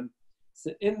God.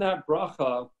 So in that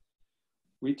bracha,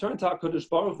 we turn to HaKadosh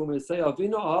Baruch Hu and we say,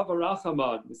 Avinu Ahava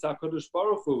Rachaman. We say, HaKadosh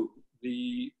Baruch Hu,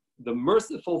 the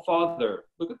merciful Father.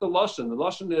 Look at the Lashon. The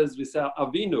Lashon is, we say,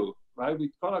 Avinu, right?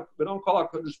 We don't call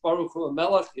HaKadosh Baruch Hu a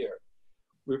Melech here.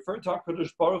 We refer to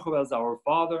HaKadosh Baruch Hu as our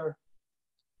Father,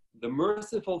 the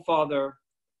merciful Father,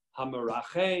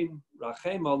 Hamerachem,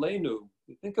 Rachem Aleinu.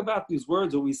 We think about these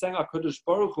words when we sang HaKadosh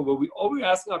Baruch Hu, but all we're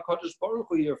asking HaKadosh Baruch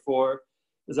Hu here for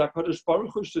is HaKadosh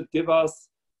Baruch Hu should give us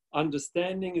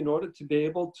understanding in order to be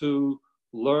able to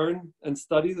learn and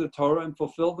study the Torah and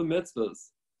fulfill the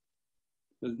mitzvahs.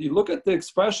 You look at the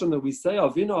expression that we say,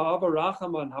 Avinu Ava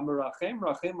Rachaman Hamarachem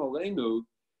Rachem Aleinu,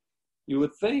 you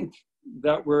would think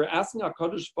that we're asking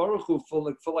HaKadosh Baruch Hu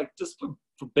for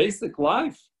basic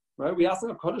life, right? We asking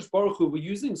HaKadosh Baruch Hu, we're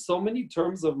using so many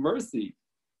terms of mercy.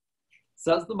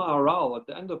 Says the Maharal at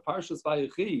the end of Parshas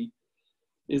Vayechi,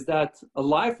 is that a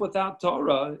life without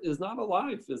Torah is not a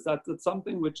life. Is that it's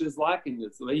something which is lacking.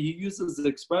 It's the way he uses the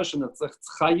expression. It's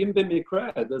chayim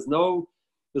b'mikra. There's no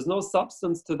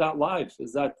substance to that life.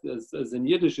 Is that as in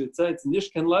Yiddish you'd say it's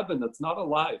nishken leben. It's not a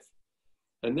life.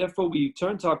 And therefore we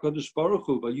turn to HaKadosh Baruch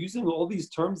Hu by using all these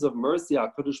terms of mercy.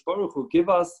 HaKadosh Baruch Hu, give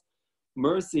us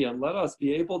mercy and let us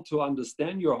be able to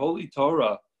understand your holy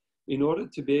Torah in order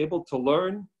to be able to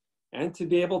learn and to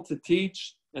be able to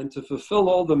teach and to fulfill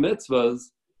all the mitzvahs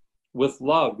with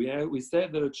love. We say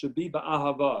that it should be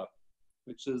ba'ahava,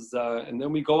 which is, and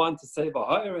then we go on to say,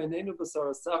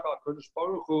 HaKadosh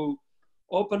Baruch Hu,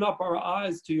 open up our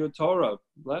eyes to your Torah.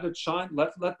 Let it shine,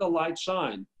 let the light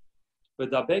shine.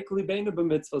 And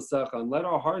let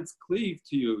our hearts cleave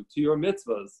to you, to your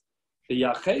mitzvahs. And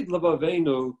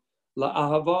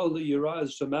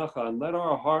let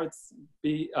our hearts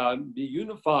be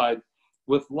unified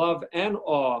with love and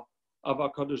awe of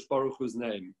HaKadosh Baruch Hu's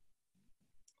name.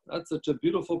 That's such a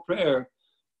beautiful prayer.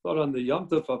 Thought on the Yom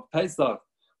Tov of Pesach,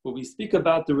 where we speak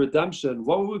about the redemption.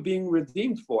 What were we being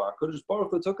redeemed for? HaKadosh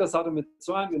Baruch Hu took us out of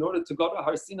Mitzrayim in order to go to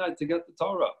Har Sinai to get the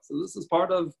Torah. So this is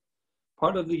part of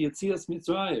the Yetzias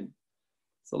Mitzrayim.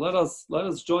 So let us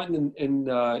join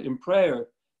in prayer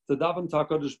to daven to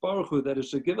HaKadosh Baruch Hu that it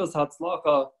should give us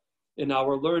hatzlacha in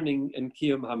our learning and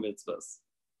kiyum hamitzvahs.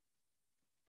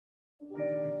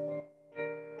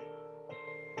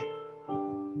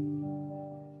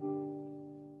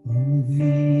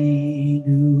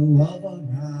 Avinu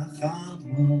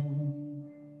Avarachamo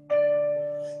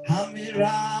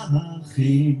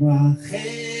Hamirachim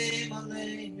Rachem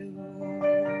Aleinu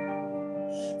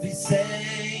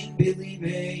V'sein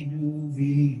b'libeinu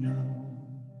v'ino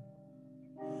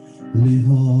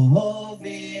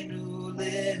Lehovinu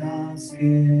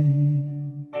lehaskeh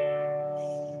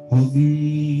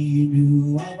Avinu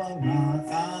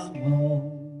Avarachamo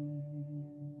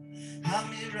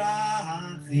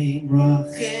Hamirachim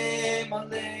Rachem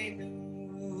Aleinu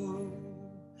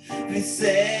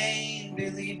V'sein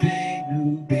b'libeinu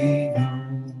b'ino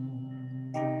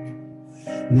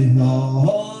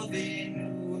Lehovinu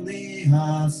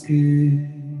lehaskeh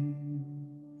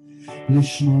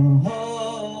L'shmoa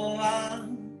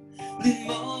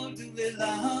Limod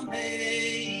u'lelamed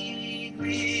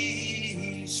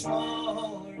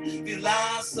L'shmor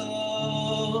V'lasos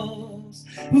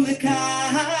U'lekayim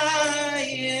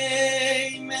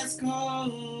Es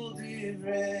kol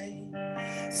divrei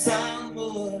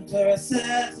Salmud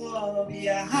Torasecho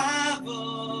V'yahavo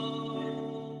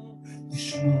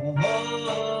L'shmoa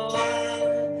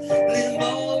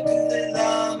Limod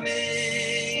u'lelamed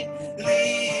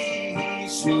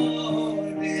L'shmor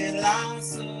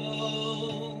V'lasos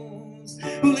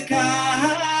U'lekayim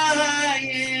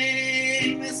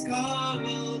Es kol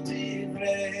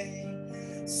divrei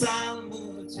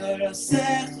Salmud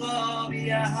Torasecho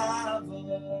V'yahavo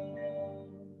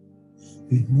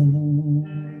V'holer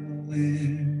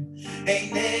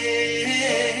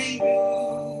Eineinu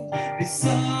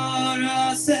V'sorasecho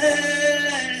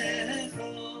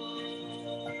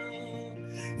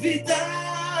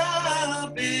V'dabek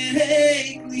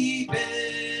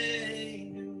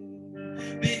libeinu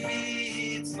B'mitzvosecho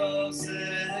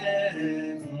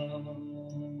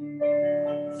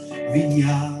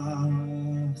V'yachem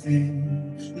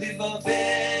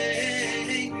livoveinu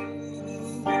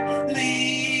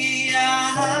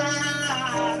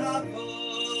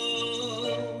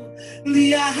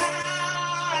Li'ahavo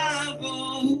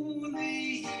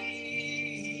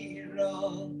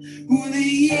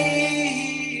u'li'iro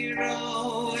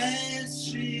es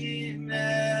shimecho.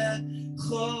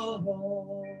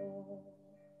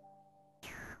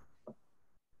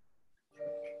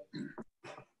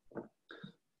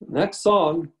 Next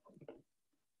song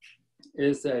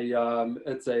is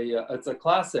it's a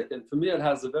classic, and for me it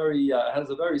has a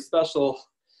very special,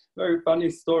 very funny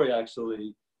story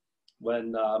actually.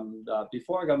 When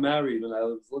before I got married, when I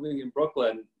was living in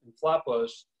Brooklyn in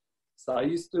Flatbush, so I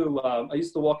used to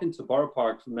walk into Borough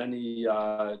Park for many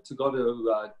to go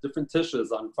to different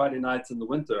tishes on Friday nights in the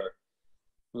winter.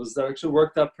 It actually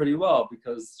worked out pretty well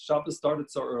because Shabbos started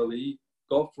so early.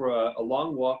 Go for a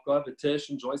long walk, go have a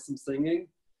tish, enjoy some singing,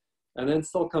 and then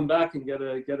still come back and get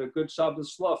a good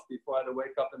Shabbos shluff before I had to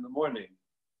wake up in the morning.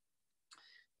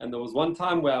 And there was one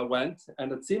time where I went,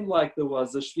 and it seemed like there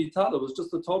was a shvita. There was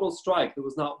just a total strike. There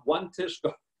was not one tish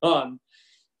going on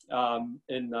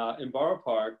in Borough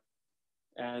Park.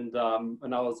 And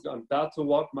when I was about to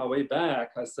walk my way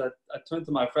back, I turned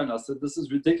to my friend, I said, this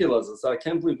is ridiculous. I said, I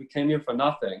can't believe we came here for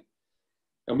nothing.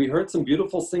 And we heard some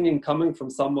beautiful singing coming from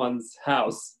someone's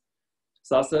house.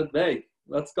 So I said, hey,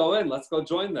 let's go in, let's go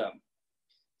join them.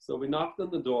 So we knocked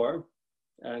on the door,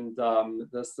 and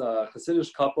this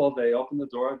Hasidic couple, they opened the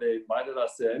door, they invited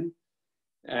us in.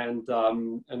 And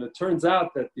it turns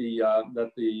out that the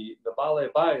Balei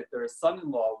Bayit, their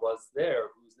son-in-law, was there,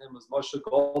 whose name was Moshe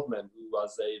Goldman, who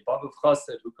was a Bav of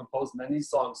Chassid, who composed many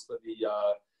songs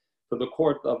for the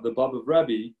court of the Bav of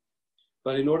Rebbe.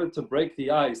 But in order to break the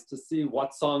ice, to see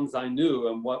what songs I knew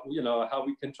and what, how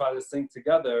we can try to sing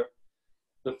together,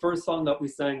 the first song that we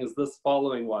sang is this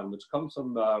following one, which comes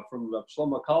from Rav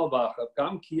Shlomo Kalbach,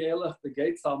 Gam ki elech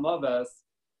begeitz al maves,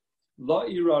 lo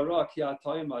irara ki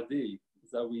atayim adi.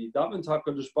 That we daven to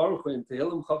HaKadosh Baruch Hu in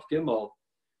Tehillim Chav Gimel.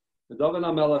 The David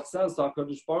HaMelech says to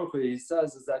HaKadosh Baruch Hu, he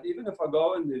says, is that even if I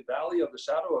go in the valley of the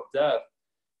shadow of death,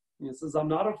 he says, I'm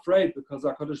not afraid because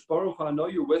HaKadosh Baruch Hu, I know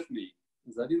you're with me.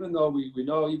 Is that even though we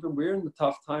know even we're in the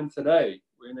tough time today,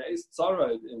 we're in a Eis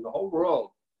Tzara in the whole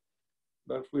world,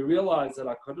 but if we realize that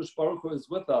HaKadosh Baruch Hu is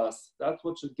with us, that's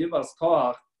what should give us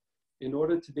koach in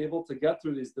order to be able to get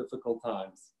through these difficult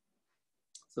times.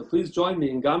 So please join me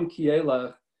in Gam Ki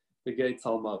Elech Begeitz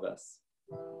al Maves.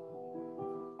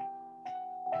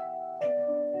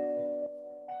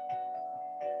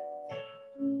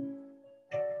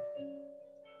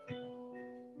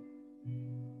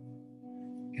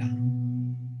 Gam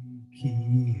ki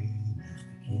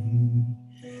elech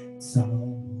begeitz al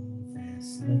maves,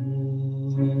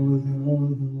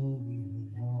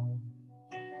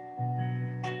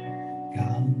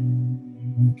 Gam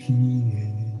ki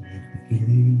elech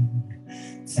begeitz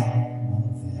al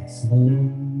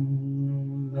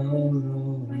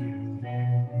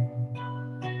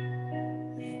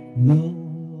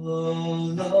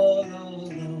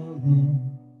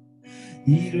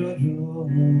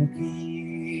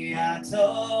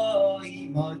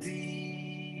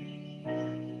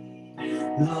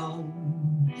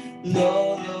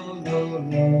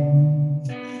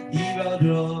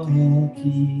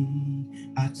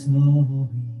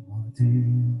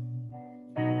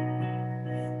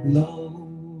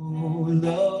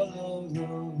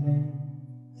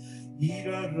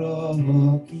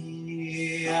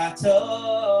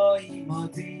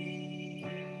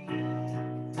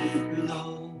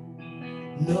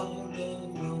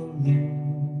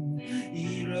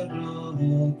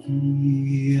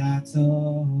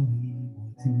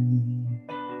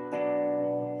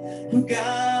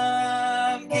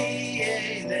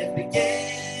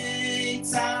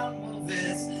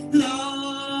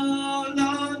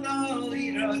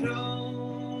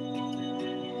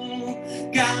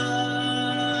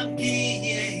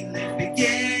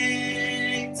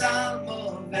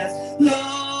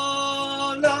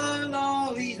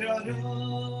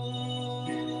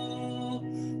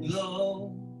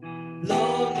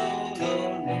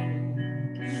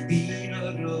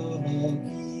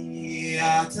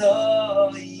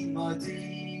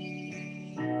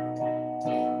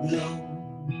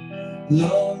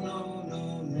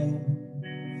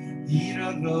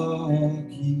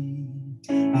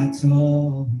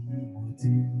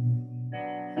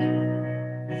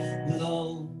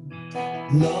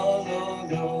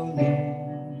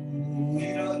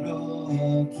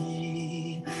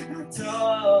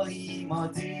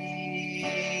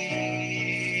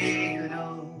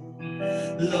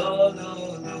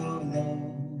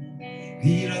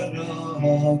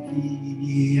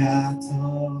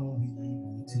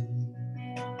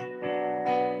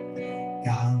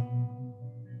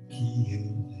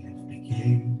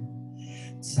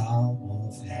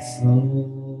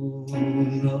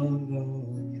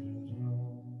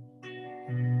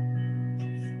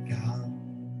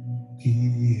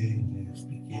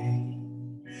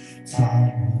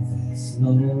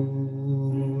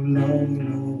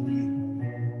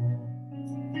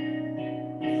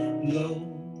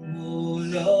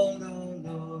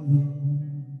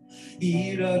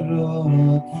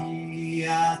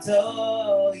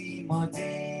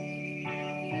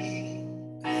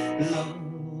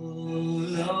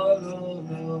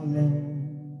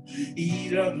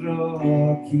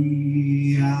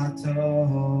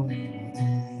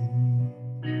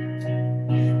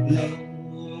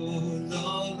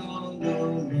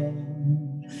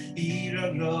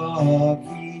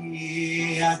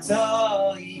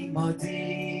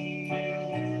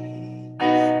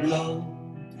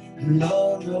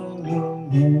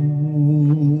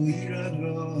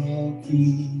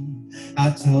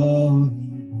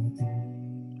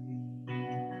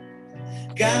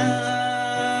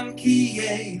Gam ki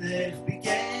elech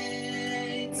begeitz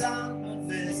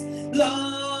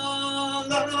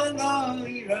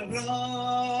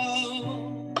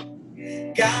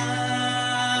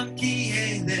גם כי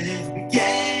אלך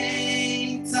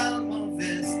בגיא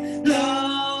צלמובס לא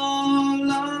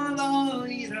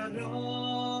יררו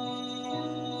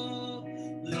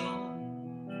לא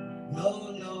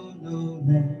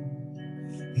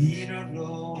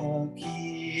יררו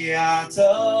כי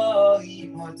אתה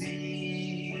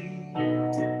עמדי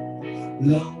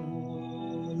לא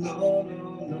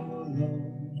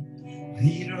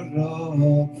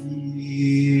יררו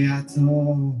כי אתה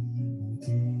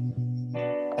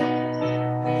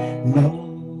No,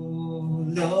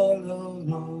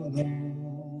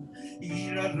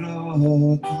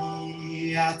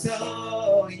 Iraroki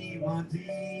ato imadi.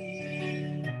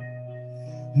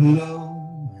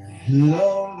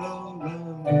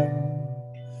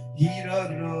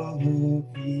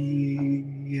 Iraroki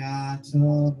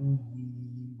ato imadi.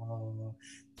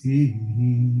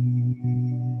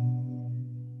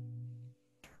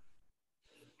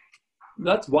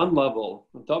 That's one level.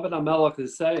 What David HaMelech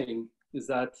is saying is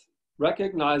that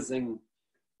recognizing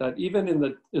that even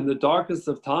in the darkest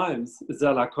of times, is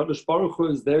that HaKadosh Baruch Hu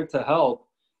is there to help.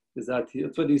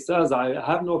 That's what he says. I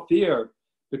have no fear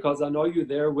because I know you're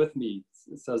there with me,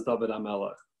 says David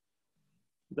HaMelech.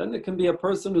 Then it can be a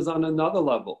person who's on another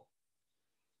level.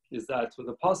 Is that what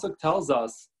the pasuk tells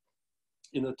us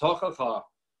in the Tochacha,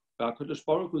 HaKadosh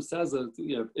Baruch Hu says that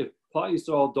if Klal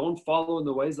Yisrael don't follow in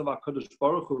the ways of HaKadosh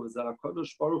Baruch Hu, is that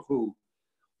HaKadosh Baruch Hu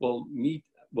will meet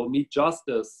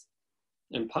justice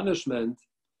and punishment.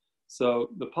 So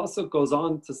the pasuk goes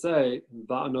on to say,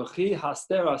 "Va'anochi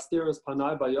haster asteres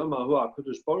panai bayom hahu."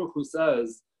 HaKadosh Baruch Hu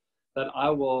says that I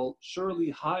will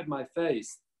surely hide my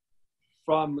face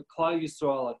from Klal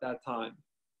Yisrael at that time.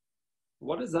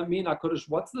 What does that mean, HaKadosh?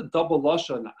 What's the double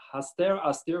lashon? Haster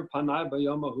aster panai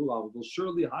bayom hahu. I will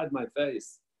surely hide my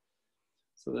face.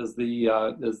 So there's the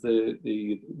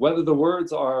whether the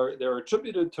words they're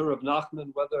attributed to Rav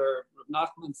Nachman, whether Rav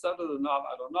Nachman said it or not,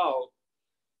 I don't know.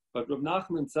 But Rav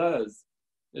Nachman says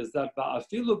is that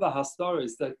ba'afilu b'hastar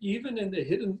is that even in the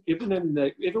hidden, even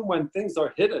when things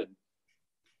are hidden,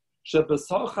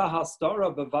 shebesocha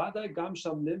hastara bevadai gam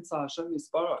sham nimtza Hashem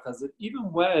yisparach, as that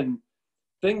even when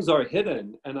things are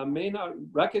hidden and I may not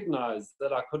recognize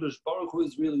that HaKadosh Baruch Hu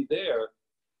is really there,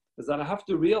 is that I have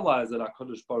to realize that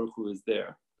HaKadosh Baruch Hu is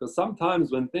there. Because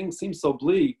sometimes when things seem so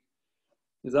bleak,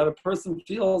 is that a person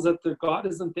feels that God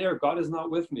isn't there, God is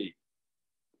not with me.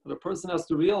 What a person has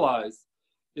to realize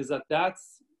is that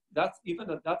that's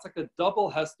like a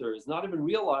double Hester, is not even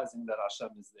realizing that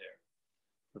Hashem is there.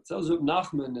 What says Reb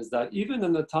Nachman is that even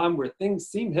in the time where things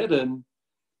seem hidden,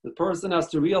 the person has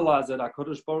to realize that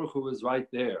HaKadosh Baruch Hu is right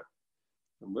there.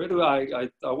 And where do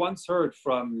I once heard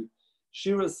from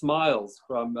Shira Smiles,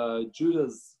 from Judah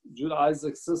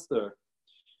Isaac's sister,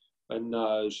 when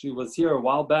she was here a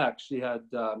while back, she had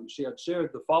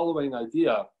shared the following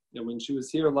idea. And when she was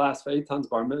here last for Eitan's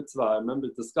Bar Mitzvah, I remember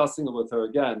discussing it with her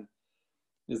again,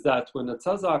 is that when it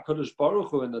says HaKadosh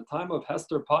Baruch Hu in the time of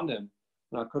Hester Panim,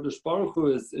 when HaKadosh Baruch Hu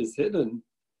is hidden,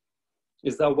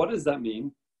 is that, what does that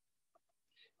mean?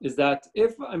 Is that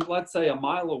if I'm, let's say, a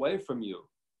mile away from you,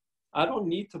 I don't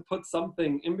need to put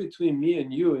something in between me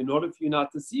and you in order for you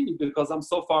not to see me because I'm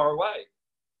so far away.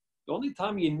 The only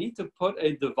time you need to put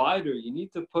a divider, you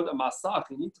need to put a masach,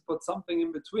 you need to put something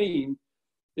in between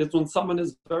is when someone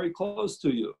is very close to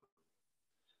you.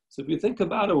 So if you think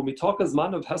about it, when we talk as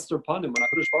man of Hester Panim, when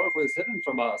HaKadosh Baruch Hu is hidden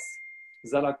from us,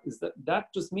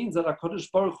 that just means that HaKadosh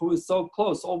Baruch Hu is so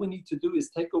close. All we need to do is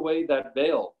take away that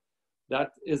veil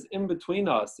that is in between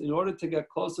us in order to get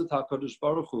closer to HaKadosh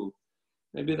Baruch Hu.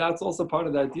 Maybe that's also part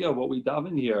of the idea of what we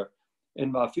daven here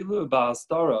in Vafilu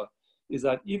Ba'astara, is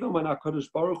that even when HaKadosh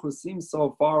Baruch Hu seems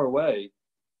so far away,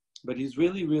 but he's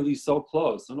really, really so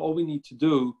close, and all we need to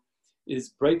do is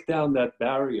break down that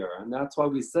barrier. And that's why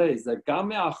we say is that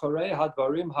Game Acharei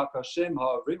Hadvarim Hakashem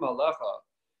Ha'avrim Alecha,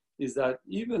 is that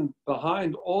even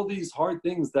behind all these hard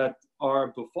things that are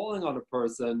befalling on a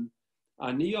person,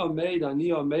 Ani Omeid, Ani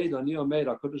Omeid, Ani Omeid,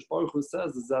 HaKadosh Baruch Hu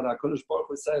says, is that HaKadosh Baruch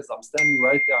Hu says, I'm standing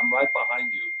right there, I'm right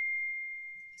behind you.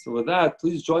 So with that,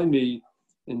 please join me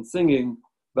in singing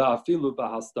Va'afilu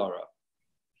B'hastara.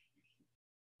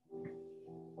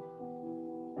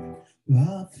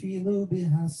 Va'afilu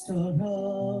b'hastara,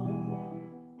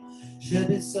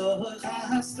 shebesoch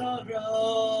hastara,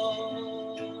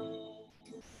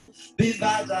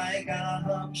 bivadai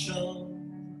gam shom,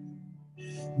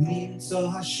 nimtzo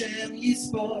Hashem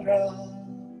yispora.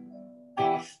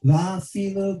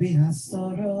 Va'afilu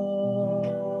b'hastara,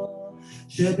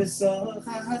 shebesoch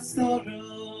hastara,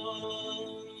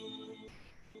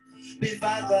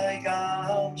 bivadai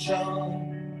gam shom,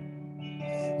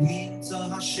 Nimtza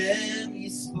Hashem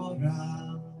Yispora.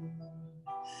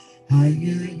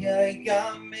 Hayay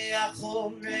gam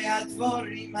me'achorei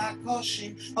hadvarim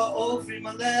hakoshim ha'ovrim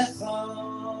alecha.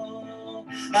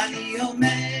 Ani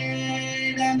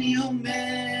omed, ani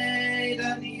omed,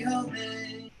 ani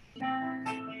omed.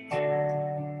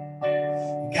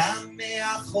 Gam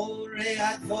me'achorei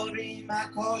hadvarim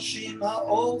hakoshim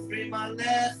ha'ovrim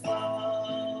alecha.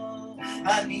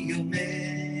 Ani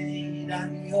omed,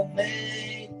 ani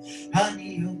omed,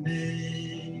 ani omed.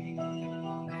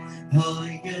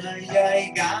 Hayay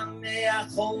gam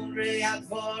me'achorei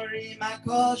hadvarim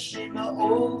hakoshim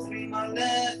ha'ovrim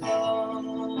alecha.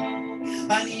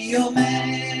 Ani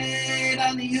omed,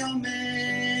 ani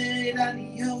omed, ani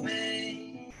omed.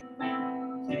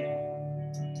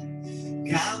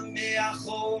 Gam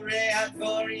me'achorei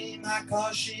hadvarim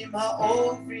hakoshim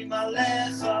ha'ovrim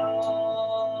alecha.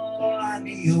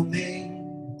 Ani omed,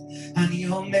 ani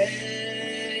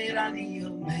omed, ani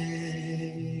omed.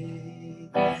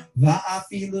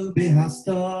 Va'afilu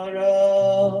b'hastara,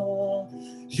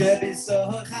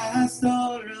 shebesoch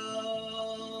hastara.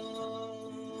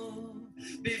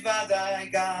 Bivadai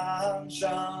gam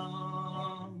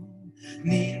sham,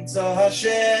 nimtza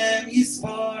Hashem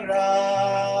Yispora.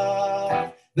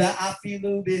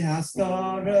 Va'afilu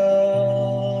b'hastara,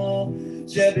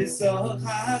 shebesoch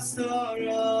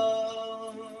hastara.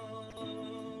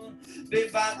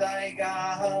 Bivadai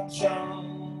gam sham,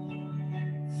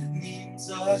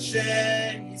 nimtza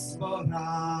Hashem Yispora.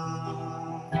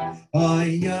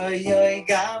 Oy oy oy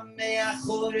gam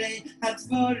me'achorei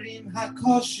hadvarim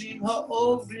hakoshim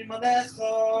ha'ovrim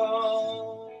alecha.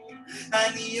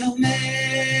 Ani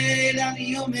omed, ani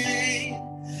omed,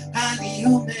 ani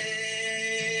omed.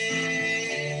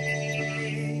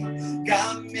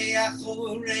 Gam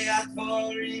me'achorei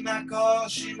hadvarim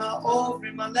hakoshim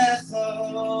ha'ovrim alecha.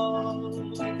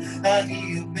 Ani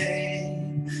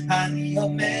omed, ani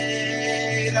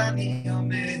omed, ani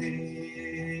omed.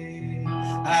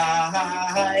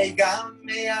 Ay gam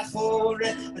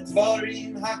me'achorei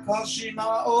hadvarim hakoshim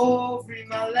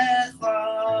ha'ovrim alecha.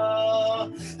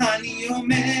 Ani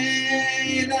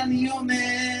omed, ani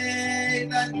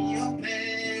omed, ani omed.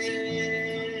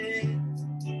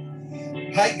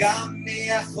 Ay gam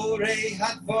me'achorei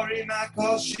hadvarim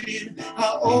hakoshim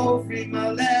ha'ovrim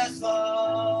alecha.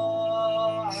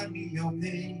 Ani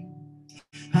omed,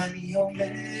 ani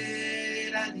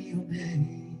omed, ani omed.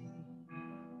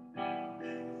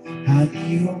 Ani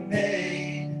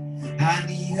omed,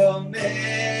 ani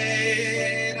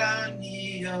omed,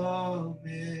 ani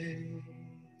omed.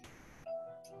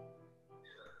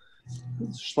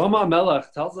 Shlomo Melech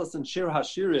tells us in Shir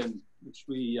Hashirim, which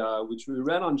we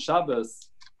read on Shabbos,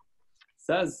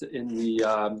 says in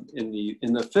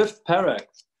the fifth perek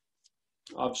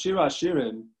of Shir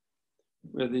Hashirim,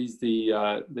 where as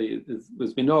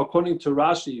we know, according to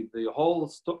Rashi, the whole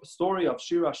story of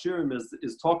Shir Hashirim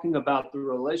is talking about the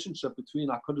relationship between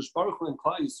HaKadosh Baruch Hu and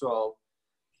Klal Yisrael.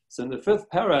 So in the fifth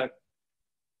perek,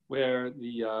 where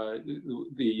the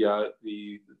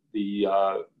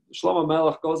Shlomo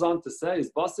Melech goes on to say, is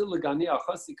Basil Legani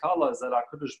Achasi Kala, is that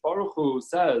HaKadosh Baruch Hu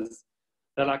says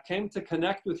that I came to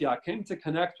connect with you, I came to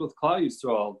connect with Klal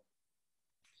Yisrael.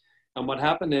 And what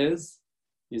happened is,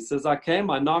 he says, I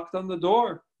knocked on the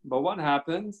door. But what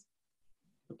happens?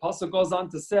 The pasuk goes on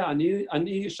to say, Ani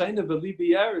Yishayna v'li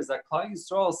bi'er, is that Klal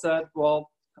Yisrael said,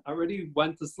 well, I already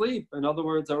went to sleep. In other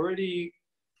words, I already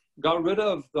got rid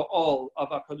of the all of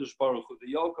HaKadosh Baruch Hu, the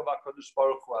yoke of HaKadosh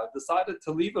Baruch Hu. I decided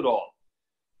to leave it all.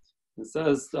 It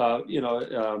says, Pischili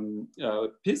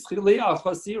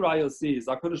achasi rayosi.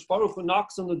 HaKadosh Baruch Hu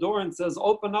knocks on the door and says,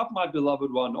 open up, my beloved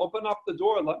one. Open up the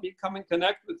door. Let me come and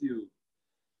connect with you.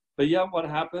 But yet what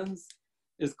happens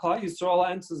is Klal Yisrael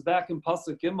answers back in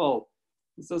Pasuk Gimel.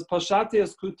 He says, Pashati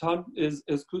is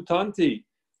kutanti.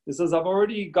 He says, I've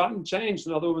already gotten changed.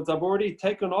 In other words, I've already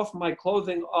taken off my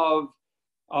clothing of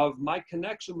my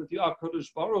connection with you,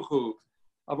 HaKadosh Baruch Hu.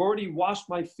 I've already washed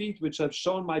my feet, which have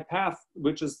shown my path,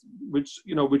 which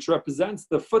represents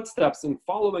the footsteps and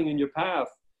following in your path.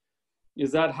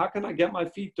 Is that how can I get my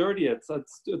feet dirty?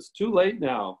 It's too late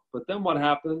now. But then what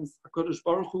happens? HaKadosh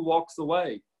Baruch Hu walks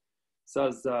away,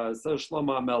 says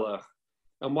Shlomo Melech.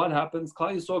 And what happens?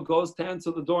 Klal Yisrael goes to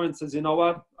answer the door and says, you know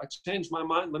what? I changed my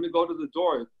mind. Let me go to the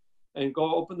door and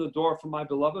go open the door for my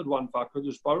beloved one, for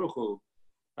HaKadosh Baruch Hu.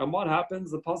 And what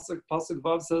happens? The Pasuk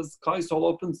Vav says, Klal Yisrael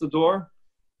opens the door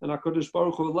and HaKadosh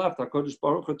Baruch Hu left. HaKadosh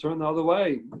Baruch Hu turned the other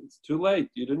way. It's too late.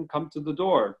 You didn't come to the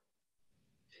door.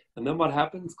 And then what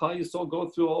happens? Klal Yisrael go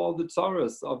through all the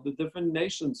tzaras of the different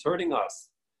nations hurting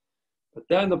us. But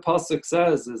then the Pasuk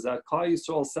says is that Klal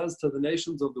Yisrael says to the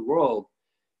nations of the world,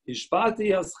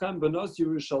 Hishpati Aschem Benos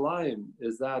Yerushalayim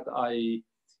is that I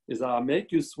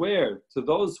make you swear to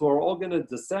those who are all going to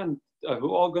descend,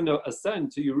 who are going to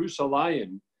ascend to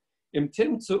Yerushalayim.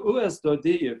 Imtim Tzu'es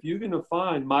Dodi, if you're going to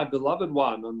find my beloved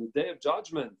one on the day of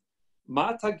judgment,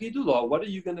 Ma Tagidulo, what are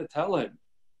you going to tell him?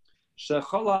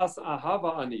 Shecholas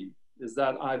Ahava Ani, is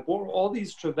that I bore all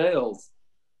these travails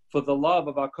for the love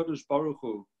of HaKadosh Baruch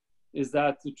Hu. Is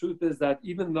that the truth is that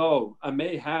even though I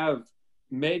may have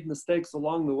made mistakes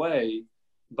along the way,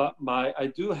 but I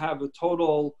do have a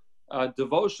total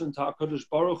devotion to HaKadosh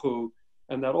Baruch Hu,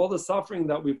 and that all the suffering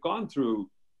that we've gone through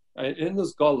in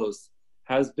this Golus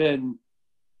has been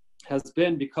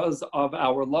because of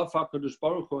our love for HaKadosh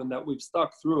Baruch Hu, and that we've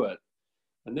stuck through it.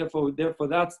 And therefore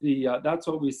that's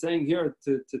what we're saying here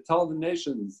to tell the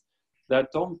nations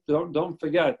that don't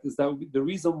forget, is that the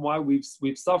reason why we've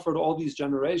suffered all these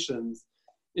generations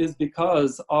is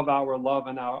because of our love,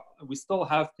 and we still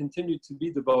have continued to be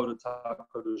devoted to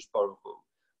HaKadosh Baruch Hu.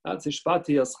 That's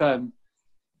Ishpati Eschem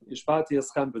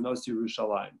Benos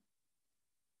Yerushalayim.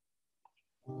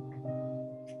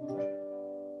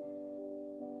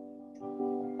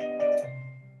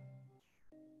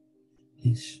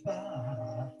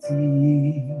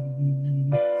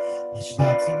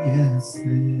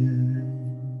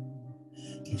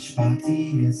 Ishpati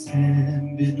Eschem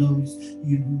Benos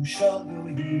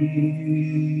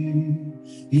Yerushalayim,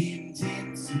 Im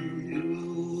Timtzu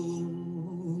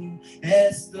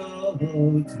Es Dodi,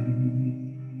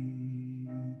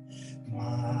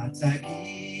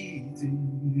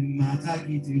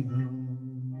 Matagidu Lo,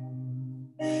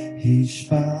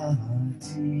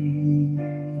 Ishpati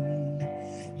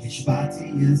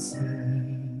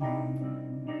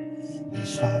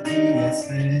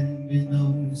Eschem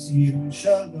Benos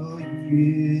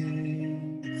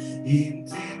Yerushalayim, Im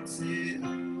Timtzu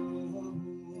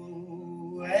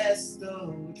Es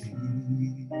Dodi,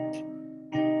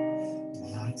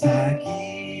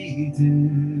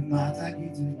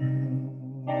 Matagidu Lo,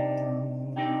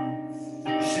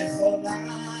 Shecholas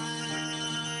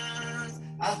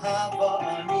Ahava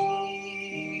Ani,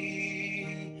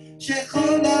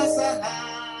 Shecholas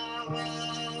Ahava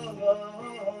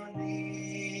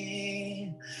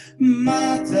Ani,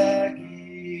 Matagidu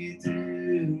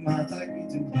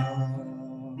Lo,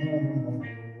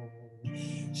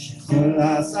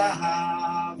 Shecholas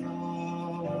Ahava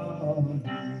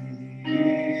Ani,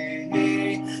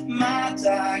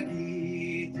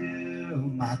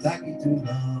 Matagidu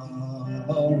Lo,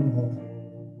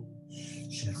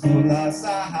 Shecholas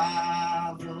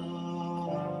Ahava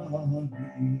Ani,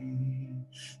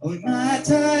 Oy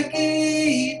Matagidu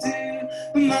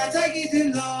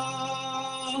Lo,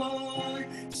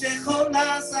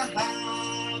 Shecholas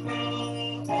Ahava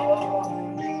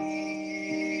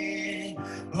Ani,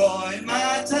 Oy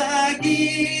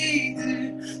Matagidu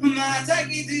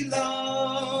Lo,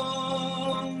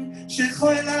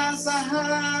 Shecholas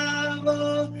Ahava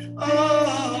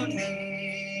Ani,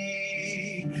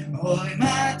 Oy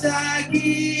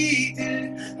Matagidu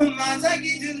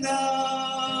Lo,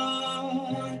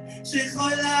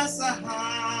 Shecholas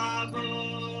Ahava Ani,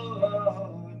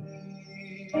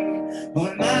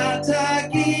 Oy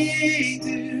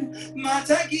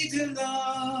Matagidu Lo,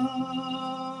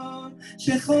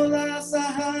 Shecholas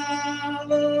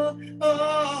Ahava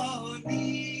Ani,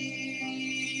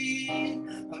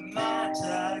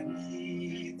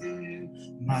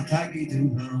 Matagidu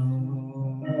Lo,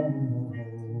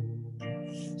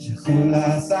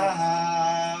 Shecholas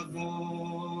Ahava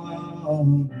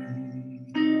Ani,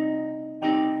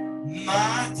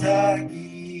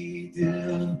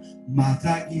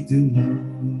 Matagidu Lo,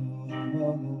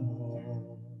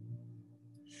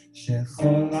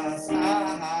 Shecholas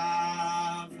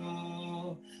Ahava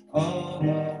Ani.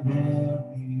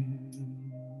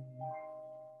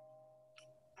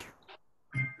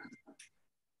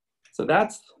 So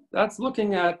that's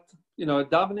looking at,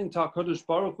 davening to HaKadosh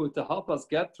Baruch Hu to help us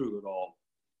get through it all.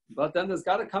 But then there's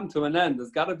got to come to an end. There's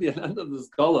got to be an end of this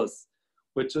Golus,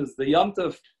 which is the Yom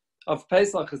Tov of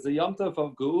Pesach, is the Yom Tov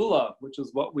of Geula, which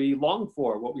is what we long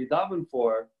for, what we daven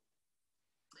for.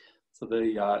 So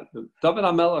the David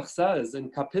HaMelech says in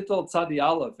Kapitel Tzadi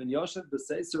Aleph in Yoshev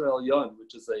B'Seiser Elyon,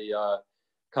 which is a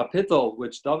kapitel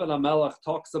which David HaMelech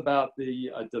talks about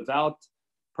the devout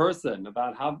person,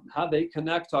 about how they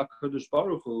connect to HaKadosh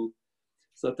Baruch Hu.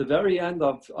 So at the very end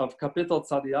of Kapitel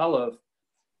Tzadi Aleph,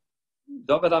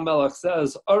 David HaMelech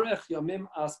says, Orech Yamim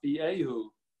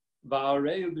Asbiyehu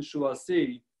Va'arehu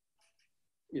B'Shuasi,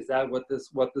 is that what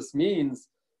this means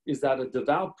is that a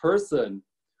devout person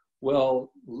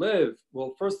will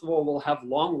first of all, will have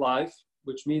long life,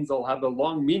 which means they'll have a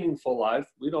long, meaningful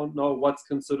life. We don't know what's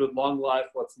considered long life,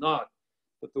 what's not.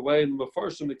 But the way the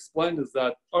Mefarshim explained is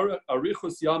that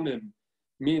Arichus Yamim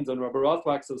means, and Rabbi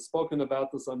Rothwax has spoken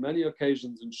about this on many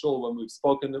occasions in Shul when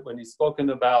he's spoken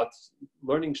about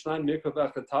learning Shnaim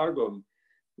Mikra Targum,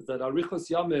 is that Arichus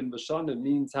Yamim B'Shanim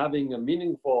means having a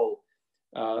meaningful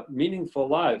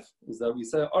life. Is that we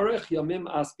say Orech Yamim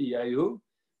Asbiyehu,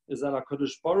 is that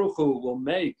HaKadosh Baruch Hu will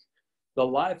make the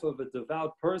life of a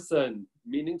devout person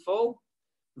meaningful.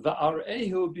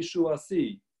 Va'arehu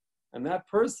Bishuasi, and that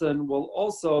person will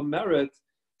also merit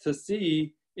to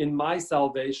see in my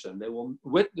salvation. They will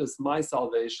witness my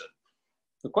salvation.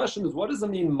 The question is, what does it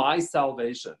mean, my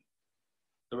salvation?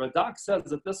 The Radak says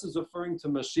that this is referring to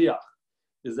Mashiach,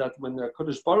 is that when the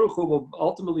Kodesh Baruch Hu will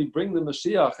ultimately bring the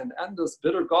Mashiach and end this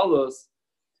bitter galus,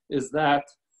 is that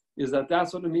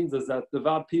that's what it means, is that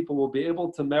devout people will be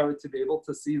able to merit to be able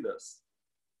to see this.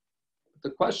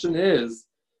 The question is,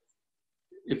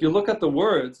 if you look at the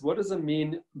words, what does it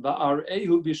mean?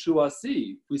 Va'arehu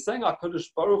bishuasi. We're saying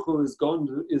HaKadosh Baruch Hu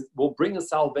will bring a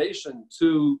salvation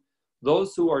to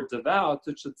those who are devout.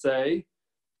 It should say,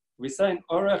 we're saying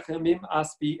orech yamim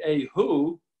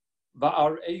asbi'ehu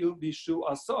va'arehu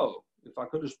bishuaso. If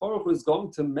HaKadosh Baruch Hu is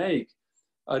going to make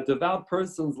a devout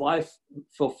person's life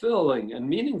fulfilling and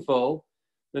meaningful,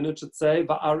 then it should say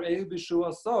va'arehu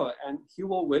bishuaso, and he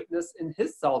will witness in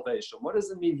his salvation. What does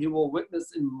it mean? He will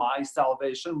witness in my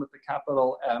salvation with the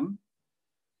capital M.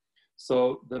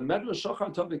 So the Medrash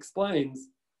Shachar Tov explains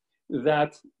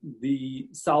that the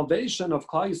salvation of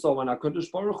Klal Yisrael, when HaKadosh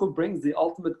Baruch Hu brings the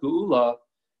ultimate geula,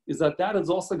 is that is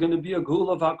also going to be a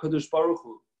geula of HaKadosh Baruch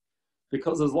Hu.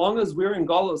 Because as long as we're in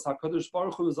Galus, HaKadosh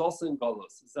Baruch Hu is also in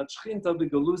Galus. It's that Shchinta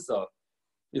b'Galusa,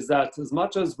 is that as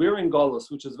much as we're in Galus,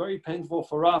 which is very painful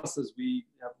for us, as we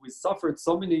suffered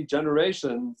so many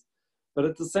generations, but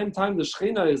at the same time, the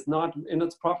Shekhinah is not in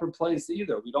its proper place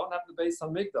either. We don't have the Beis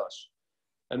HaMikdash.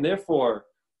 And therefore,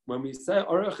 when we say, is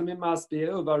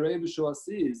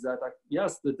that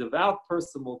yes, the devout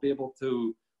person will be able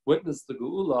to witness the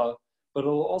Geula, but it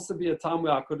will also be a time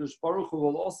where HaKadosh Baruch Hu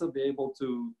will also be able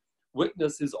to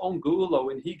witness his own Geula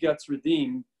when he gets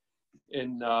redeemed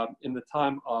in the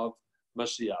time of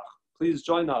Mashiach. Please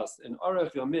join us in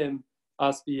Orech Yamim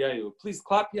Asbiyehu. Please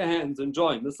clap your hands and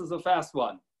join. This is a fast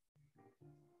one.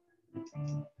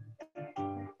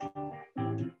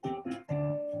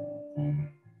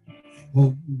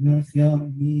 Orech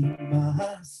Yamim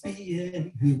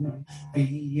Asbiyehu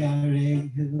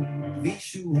V'yarehu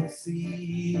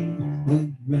V'shuasi.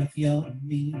 Orech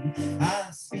Yamim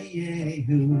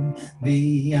Asbiyehu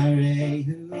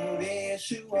V'yarehu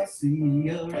V'shuasi.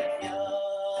 Orech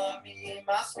Yamim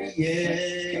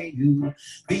Asbiyehu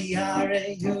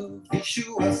V'yarehu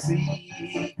V'shuasi.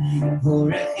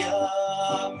 Orech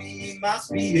Yamim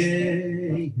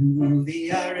Asbiyehu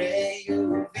V'yarehu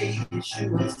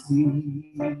V'shuasi.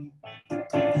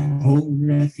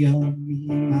 Orech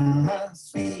Yamim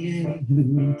Asbiyehu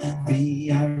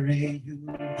V'yarehu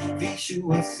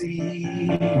V'shuasi.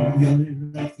 Orech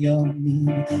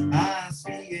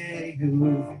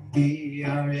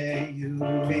Yamim Asbiyehu V'yarehu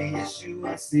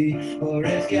V'shuasi.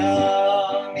 Orech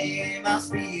Yamim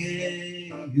Asbiyehu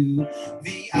V'yarehu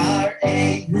V'shuasi. Orech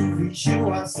Yamim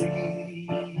Asbiyehu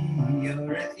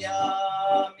V'yarehu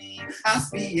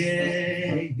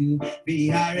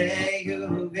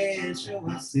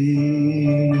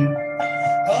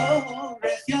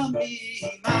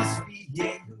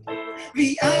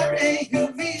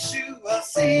V'shuasi.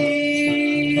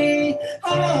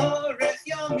 Orech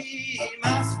Yamim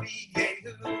Asbiyehu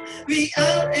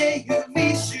V'yarehu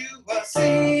V'shuasi.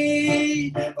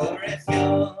 Orech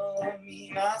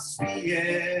Yamim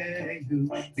Asbiyehu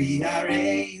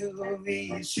V'yarehu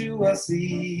V'shuasi.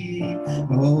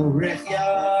 Orech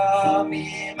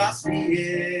Yamim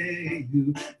Asbiyehu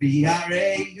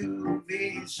V'yarehu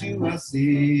V'shuasi.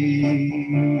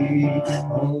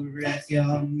 Orech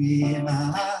Yamim Asbiyehu V'yarehu V'shuasi. Orech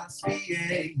Yamim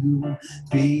Asbiyehu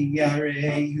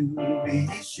V'yarehu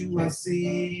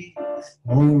V'shuasi.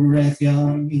 Orech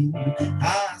Yamim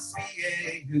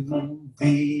Asbiyehu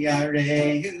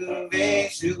V'yarehu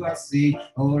V'shuasi.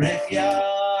 Orech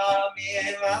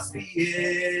Yamim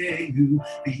Asbiyehu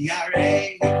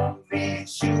V'yarehu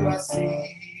V'shuasi.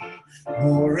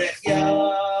 Orech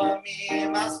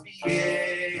Yamim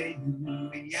Asbiyehu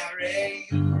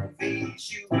V'yarehu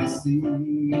V'shuasi.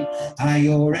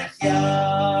 Orech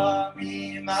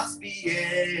Yamim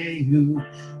Asbiyehu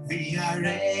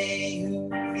V'yarehu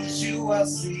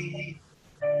V'shuasi.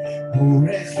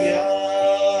 Orech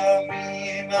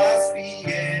Yamim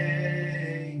Asbiyehu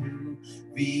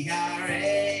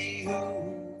V'yarehu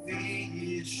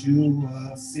V'shuasi.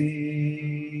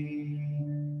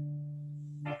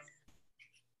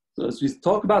 So as we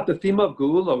talk about the theme of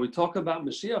Geula, we talk about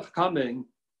Mashiach coming.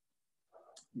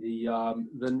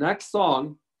 The next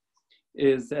song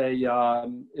is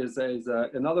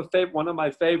another favorite, one of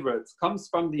my favorites. Comes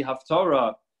from the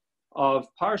Haftorah of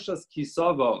Parshas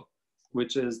Kisavo,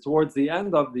 which is towards the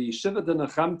end of the Shiva de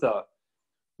Nechemta,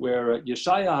 where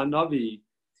Yeshaya Hanavi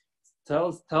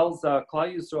tells Klal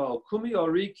Yisrael, Kumi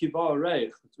Ori Kiva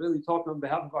Oreich. It's really talking on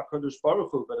behalf of HaKadosh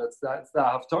Baruch Hu, but it's the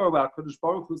Haftorah where HaKadosh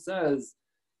Baruch Hu says,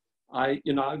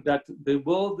 that there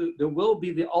will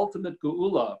be the ultimate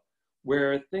Geula,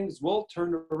 where things will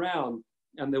turn around,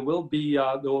 and there will be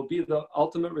the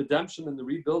ultimate redemption and the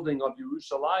rebuilding of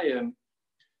Yerushalayim.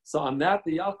 So on that,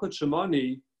 the Yalkut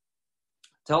Shimoni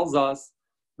tells us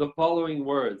the following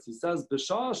words. He says,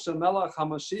 B'shah shemelach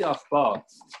hamashiach ba.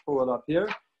 Pull it up here.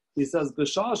 He says,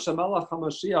 B'shah shemelach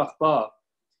hamashiach ba.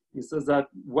 He says that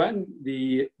when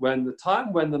the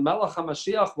time when the Melech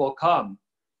HaMashiach will come,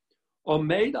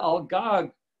 Omeid al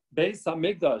Gag Beis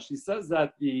HaMikdash. He says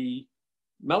that the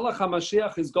Melech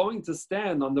HaMashiach is going to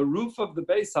stand on the roof of the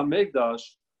Beis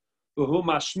HaMikdash. V'hu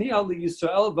mashmi'a li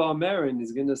Yisrael v'omerin.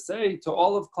 He's going to say to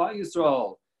all of Klal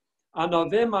Yisrael,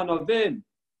 Anovim, Anovim,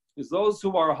 is those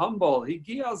who are humble.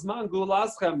 Higi azman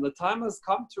gulaschem. The time has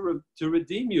come to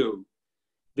redeem you.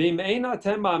 V'im ein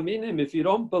atem ma'aminim. If you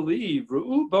don't believe,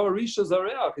 Ru'u ba'orisha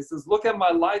zareach. He says, look at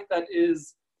my light that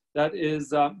is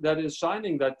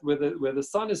shining, that where the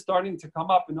sun is starting to come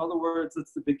up. In other words,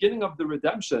 it's the beginning of the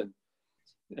redemption.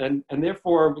 And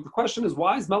therefore, the question is,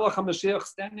 why is Melech HaMashiach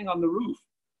standing on the roof?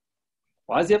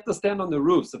 Why does he have to stand on the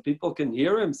roof? So people can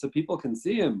hear him, so people can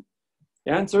see him.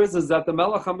 The answer is that the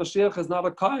Melech HaMashiach is not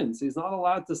a kohen, so he's not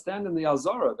allowed to stand in the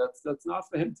Azorah. That's not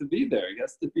for him to be there. He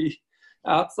has to be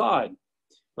outside.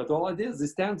 But the whole idea is he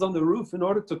stands on the roof in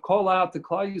order to call out to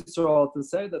Klal Yisrael to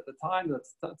say that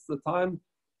that's the time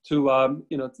to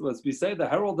as we say, the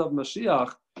herald of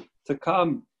Mashiach to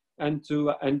come and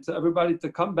to everybody to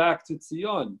come back to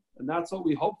Tzion, and that's what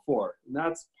we hope for, and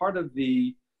that's part of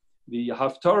the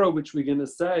Haftarah which we're going to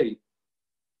say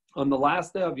on the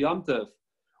last day of Yom Tov,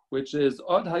 which is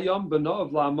Od Hayom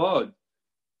Benov Lamod,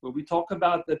 where we talk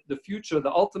about the future, the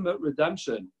ultimate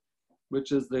redemption,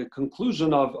 which is the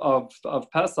conclusion of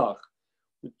Pesach.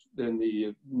 Then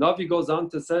the Navi goes on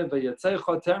to say Vayetzei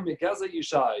Choter Mikeza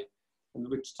Yishai, and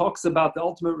which talks about the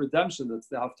ultimate redemption. That's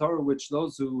the Haftarah, which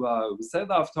those who say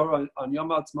the Haftarah on Yom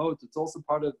Ha'atzmaut, it's also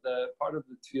part of the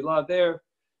Tefillah there,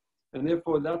 and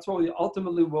therefore that's what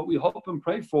we hope and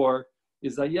pray for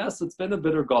is that yes, it's been a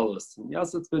bitter galus, and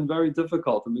yes, it's been very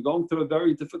difficult, and we're going through a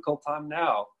very difficult time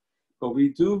now, but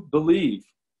we do believe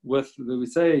we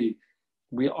say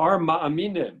we are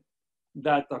ma'aminim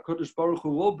that HaKadosh Baruch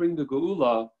Hu will bring the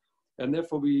Geula. And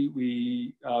therefore,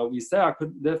 we say,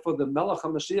 therefore, the Melech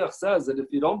HaMashiach says that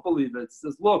if you don't believe it,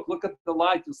 says, look at the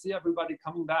light, you'll see everybody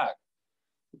coming back.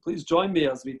 Please join me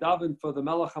as we daven for the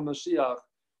Melech HaMashiach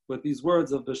with these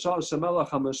words of B'shah shemelech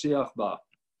HaMashiach ba.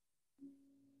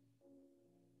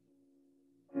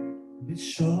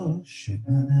 B'shah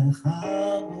shemelech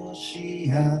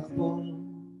HaMashiach ba.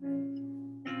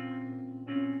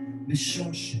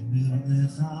 B'shah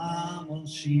shemelech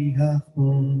HaMashiach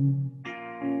ba.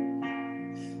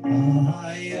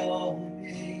 Hayom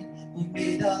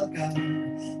umid al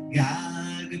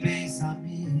gag beis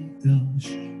hamikdash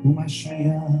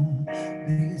umashmiach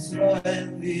Yisrael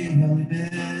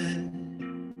v'yoymer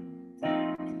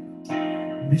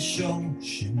b'shom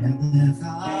shemelech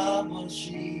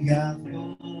HaMashiach bo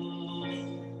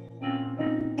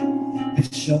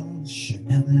b'shom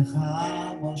shemelech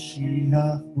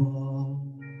HaMashiach bo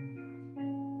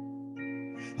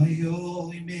Hoy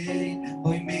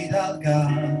al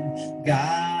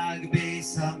gag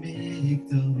beis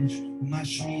hamikdash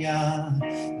umashmiach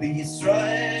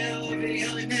Yisrael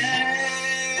v'yomer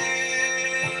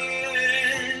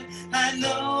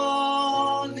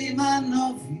Anovim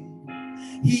anovim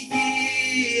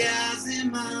higia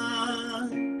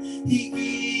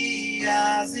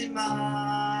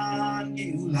zeman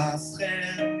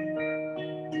geulaschem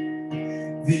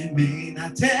v'mein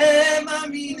atem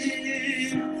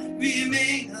aminim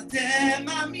v'mein atem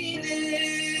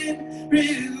aminim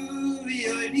Re'u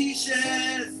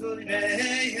v'yonishes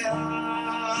v'reyach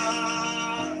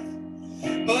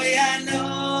Oy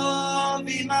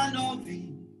anovim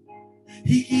anovim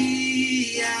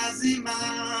higia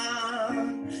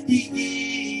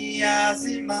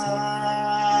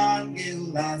zeman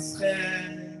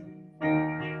geulaschem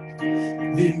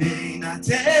v'mein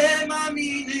atem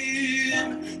aminim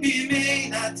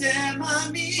v'mein atem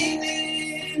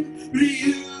aminim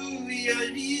Re'u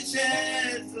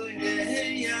v'yonishes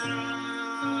v'reyach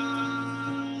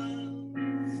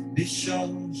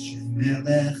B'shom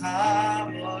shemelech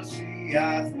HaMashiach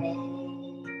Moshiach bo.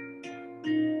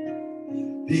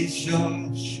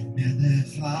 Bishosh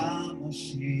Melech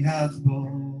HaMoshiach bo.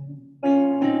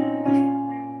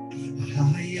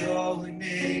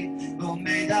 Hayoimei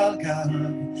Omed al Gag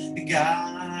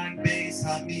Beis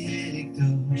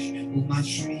HaMikdash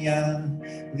Umashmiya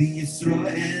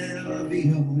LiYisrael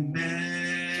V'yoimei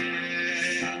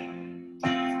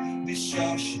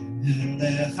Bishosh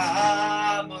Melech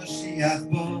HaMoshiach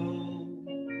bo.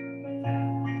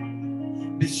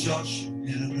 Bishosh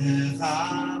Melech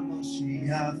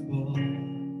HaMoshiach bo.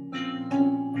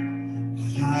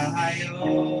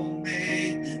 Hayomei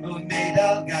Omed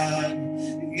al Gag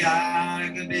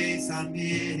Beis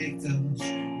HaMikdash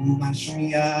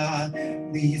Umashmiya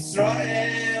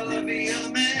LiYisrael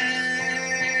V'yomer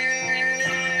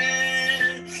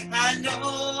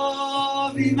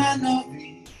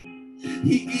Hanovim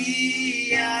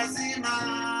Higi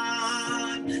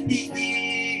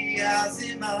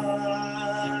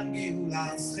Aziman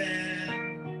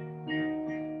Geulatchem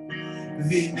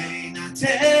V'yemein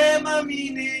atem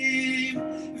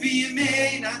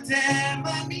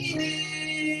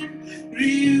aminim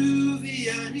Riu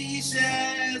v'yonish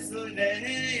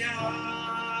ezoleya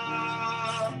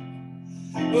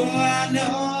O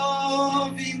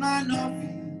anovim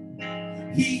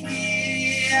Higi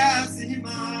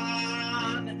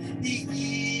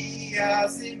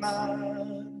Aziman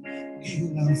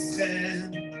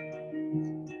Geulatchem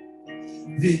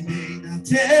V'yemein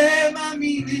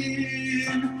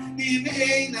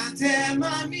atem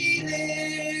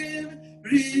aminim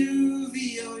Riu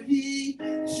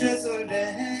v'yonish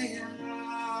ezoleya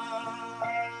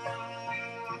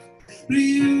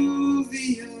Riu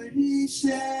v'yonish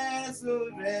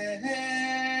ezoleya.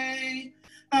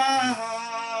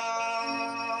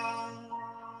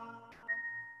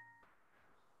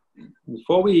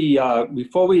 Before we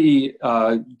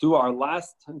do our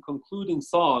last and concluding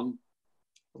song,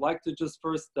 I'd like to just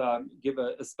first give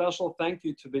a special thank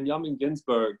you to Binyamin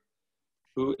Ginzberg,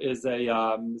 who is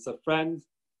a friend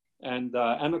and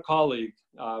a colleague.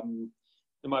 In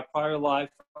my prior life,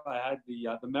 I had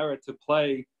the merit to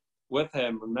play with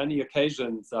him on many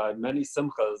occasions, many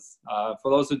simchas.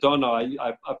 For those who don't know,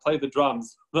 I play the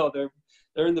drums. No,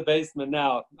 they're in the basement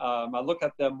now. I look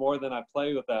at them more than I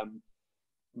play with them.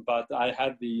 But I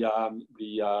had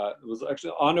it was actually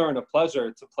an honor and a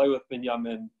pleasure to play with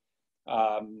Binyamin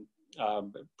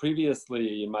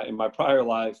previously in my prior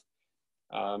life.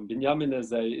 Binyamin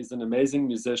is an amazing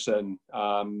musician.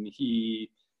 I'm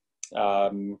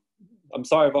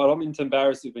sorry, but I don't mean to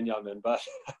embarrass you, Binyamin. But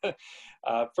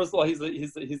first of all, he's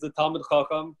a Talmid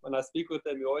Chacham. When I speak with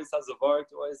him, he always has a word,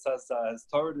 he always has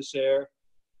Torah to share.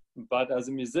 But as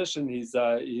a musician, he's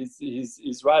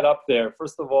right up there.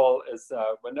 First of all, is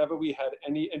whenever we had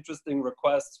any interesting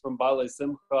requests from Balei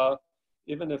Simcha,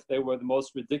 even if they were the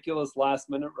most ridiculous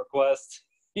last-minute requests,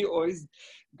 he always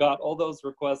got all those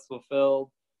requests fulfilled.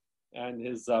 And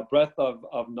his breadth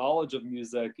of knowledge of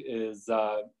music is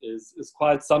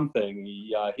quite something.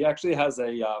 He actually has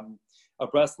a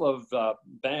Breslov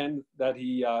band that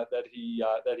he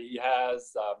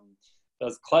has,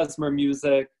 does klezmer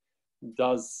music,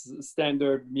 does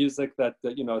standard music that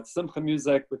simcha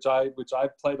music, which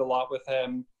I've played a lot with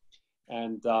him,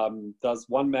 and does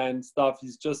one-man stuff.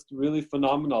 He's just really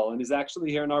phenomenal, and he's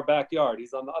actually here in our backyard.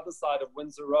 He's on the other side of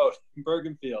Windsor Road in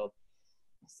Bergenfield.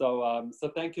 So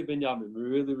thank you, Binyamin. We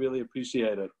really, really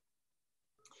appreciate it.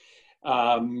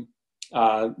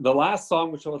 The last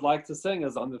song which I would like to sing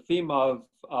is on the theme of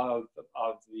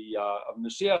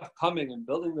Mashiach coming and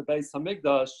building the Beis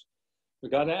Hamikdash. We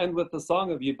got to end with the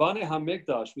song of Yibane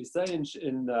Hamikdash. We say in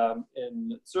Tzur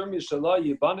Mishalah,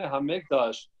 Yibane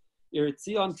Hamikdash,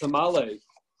 Iritzion Tamale,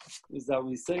 is that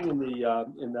we sing in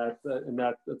that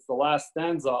it's the last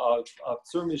stanza of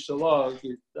Tzur Mishalah.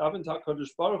 Daven to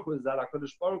HaKadosh Baruch Hu is that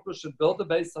HaKadosh Baruch Hu should build the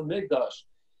Beis Hamikdash.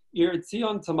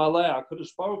 Iritzion Tamale,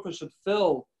 HaKadosh Baruch Hu should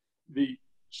fill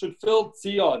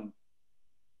Tzion.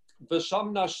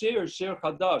 V'sham nashir shir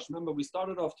chadash. Remember, we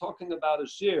started off talking about a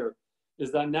shir.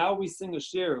 Is that now we sing a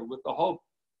shir with the hope,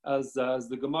 as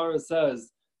the Gemara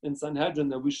says in Sanhedrin,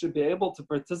 that we should be able to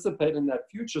participate in that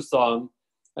future song.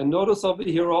 And notice over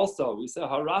here also, we say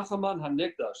Harachaman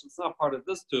HaNikdash. It's not part of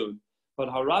this tune, but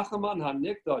Harachaman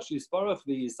HaNikdash Yisparach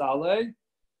v'Yisale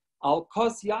Al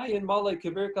Kos Yayin Malei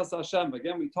Kibirkas Hashem.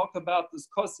 Again, we talk about this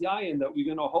Kos Yayin that we're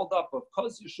going to hold up of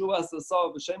Kos Yeshua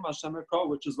Sasav V'Shem Hashem Ekro,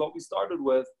 which is what we started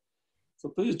with. So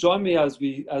please join me as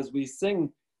we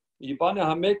sing Yibane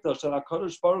HaMikdash, that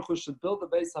HaKadosh Baruch Hu should build the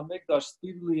Beis HaMikdash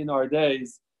speedily in our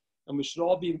days, and we should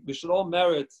all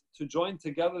merit to join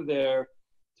together there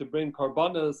to bring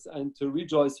karbanos and to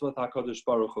rejoice with HaKadosh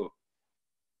Baruch Hu.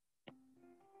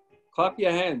 Clap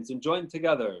your hands and join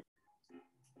together.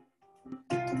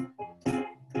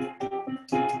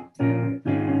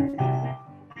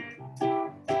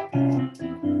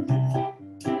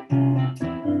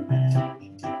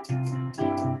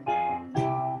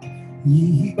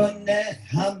 Yibane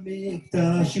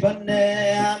Hamikdash, Yibane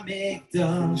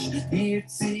Hamikdash,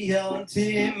 Yitzion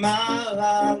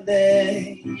Timarale.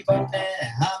 Yibane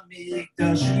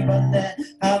Hamikdash, Yibane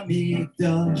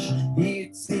Hamikdash,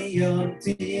 Yitzion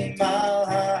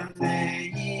Timarale.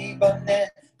 Yibane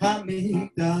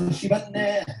Hamikdash, Yibane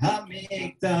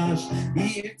Hamikdash,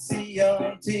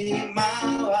 Yitzion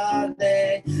Timarale.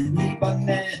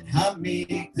 Yibane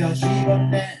Hamikdash,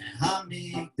 Yibane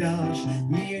Hamikdash,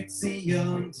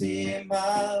 Yitzion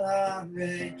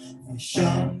Timarale.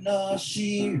 V'sham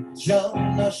nashir,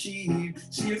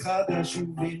 shir chadash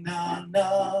uvinana,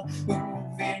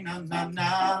 uvinana.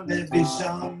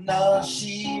 V'sham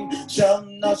nashir,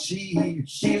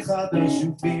 shir chadash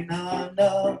uvinana,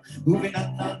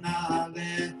 uvinana.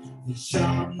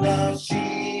 V'sham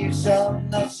nashir,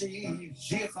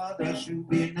 shir chadash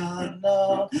uvinana,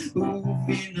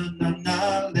 uvinana.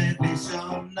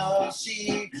 V'sham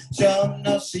nashir,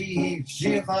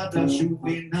 shir chadash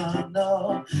uvinana,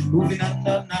 uvinana.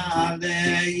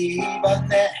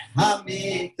 Yibane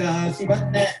Hamikdash,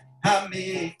 Yibane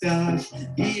Hamikdash,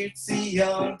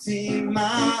 Yitzion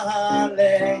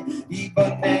Timarale.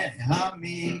 Yibane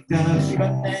Hamikdash,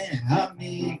 Yibane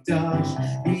Hamikdash,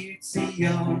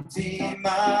 Yitzion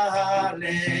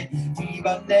Timarale.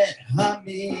 Yibane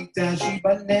Hamikdash,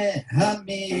 Yibane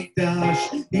Hamikdash,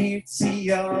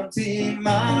 Yitzion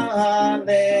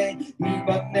Timarale.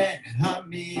 Yibane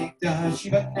Hamikdash,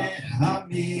 Yibane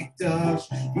Hamikdash,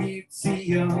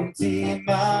 Yitzion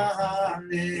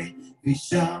Timarale.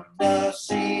 V'sham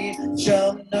nashir,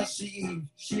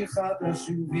 shir chadash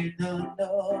uvinana,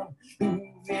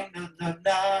 uvinana.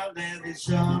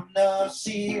 V'sham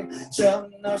nashir,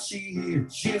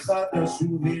 shir chadash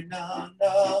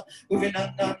uvinana,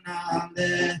 uvinana.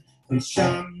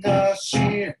 V'sham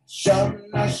nashir,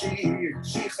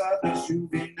 shir chadash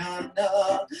uvinana,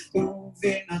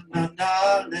 uvinana.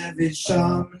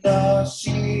 V'sham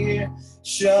nashir,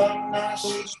 shir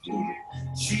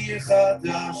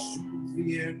chadash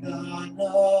uvinana,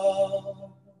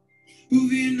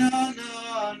 uvinana.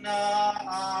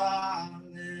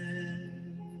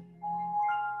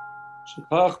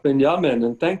 Shukach Binyamin,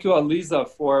 and thank you, Aliza,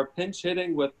 for pinch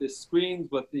hitting with the screens,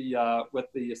 with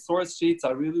the source sheets.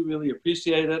 I really, really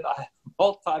appreciate it. I have them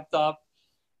all typed up,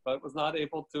 but was not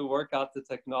able to work out the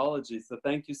technology. So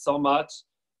thank you so much,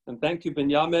 and thank you,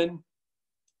 Binyamin,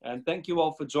 and thank you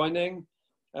all for joining.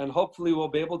 And hopefully we'll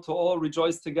be able to all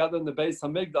rejoice together in the Beis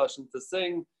Hamikdash and to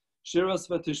sing Shiras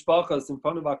v'Tishbachas in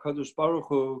front of HaKadosh Baruch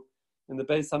Hu in the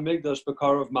Beis Hamikdash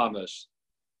B'Karav Mamash.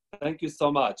 Thank you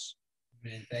so much.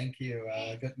 Thank you.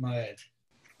 Good night.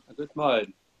 Good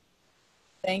night.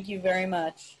 Thank you very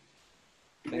much.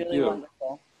 Thank Really you.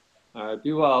 wonderful. All right,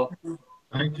 be well.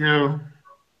 Thank you.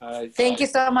 All right. Thank you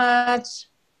so much.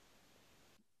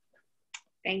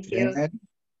 Thank you.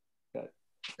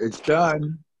 It's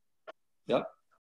done. Yep.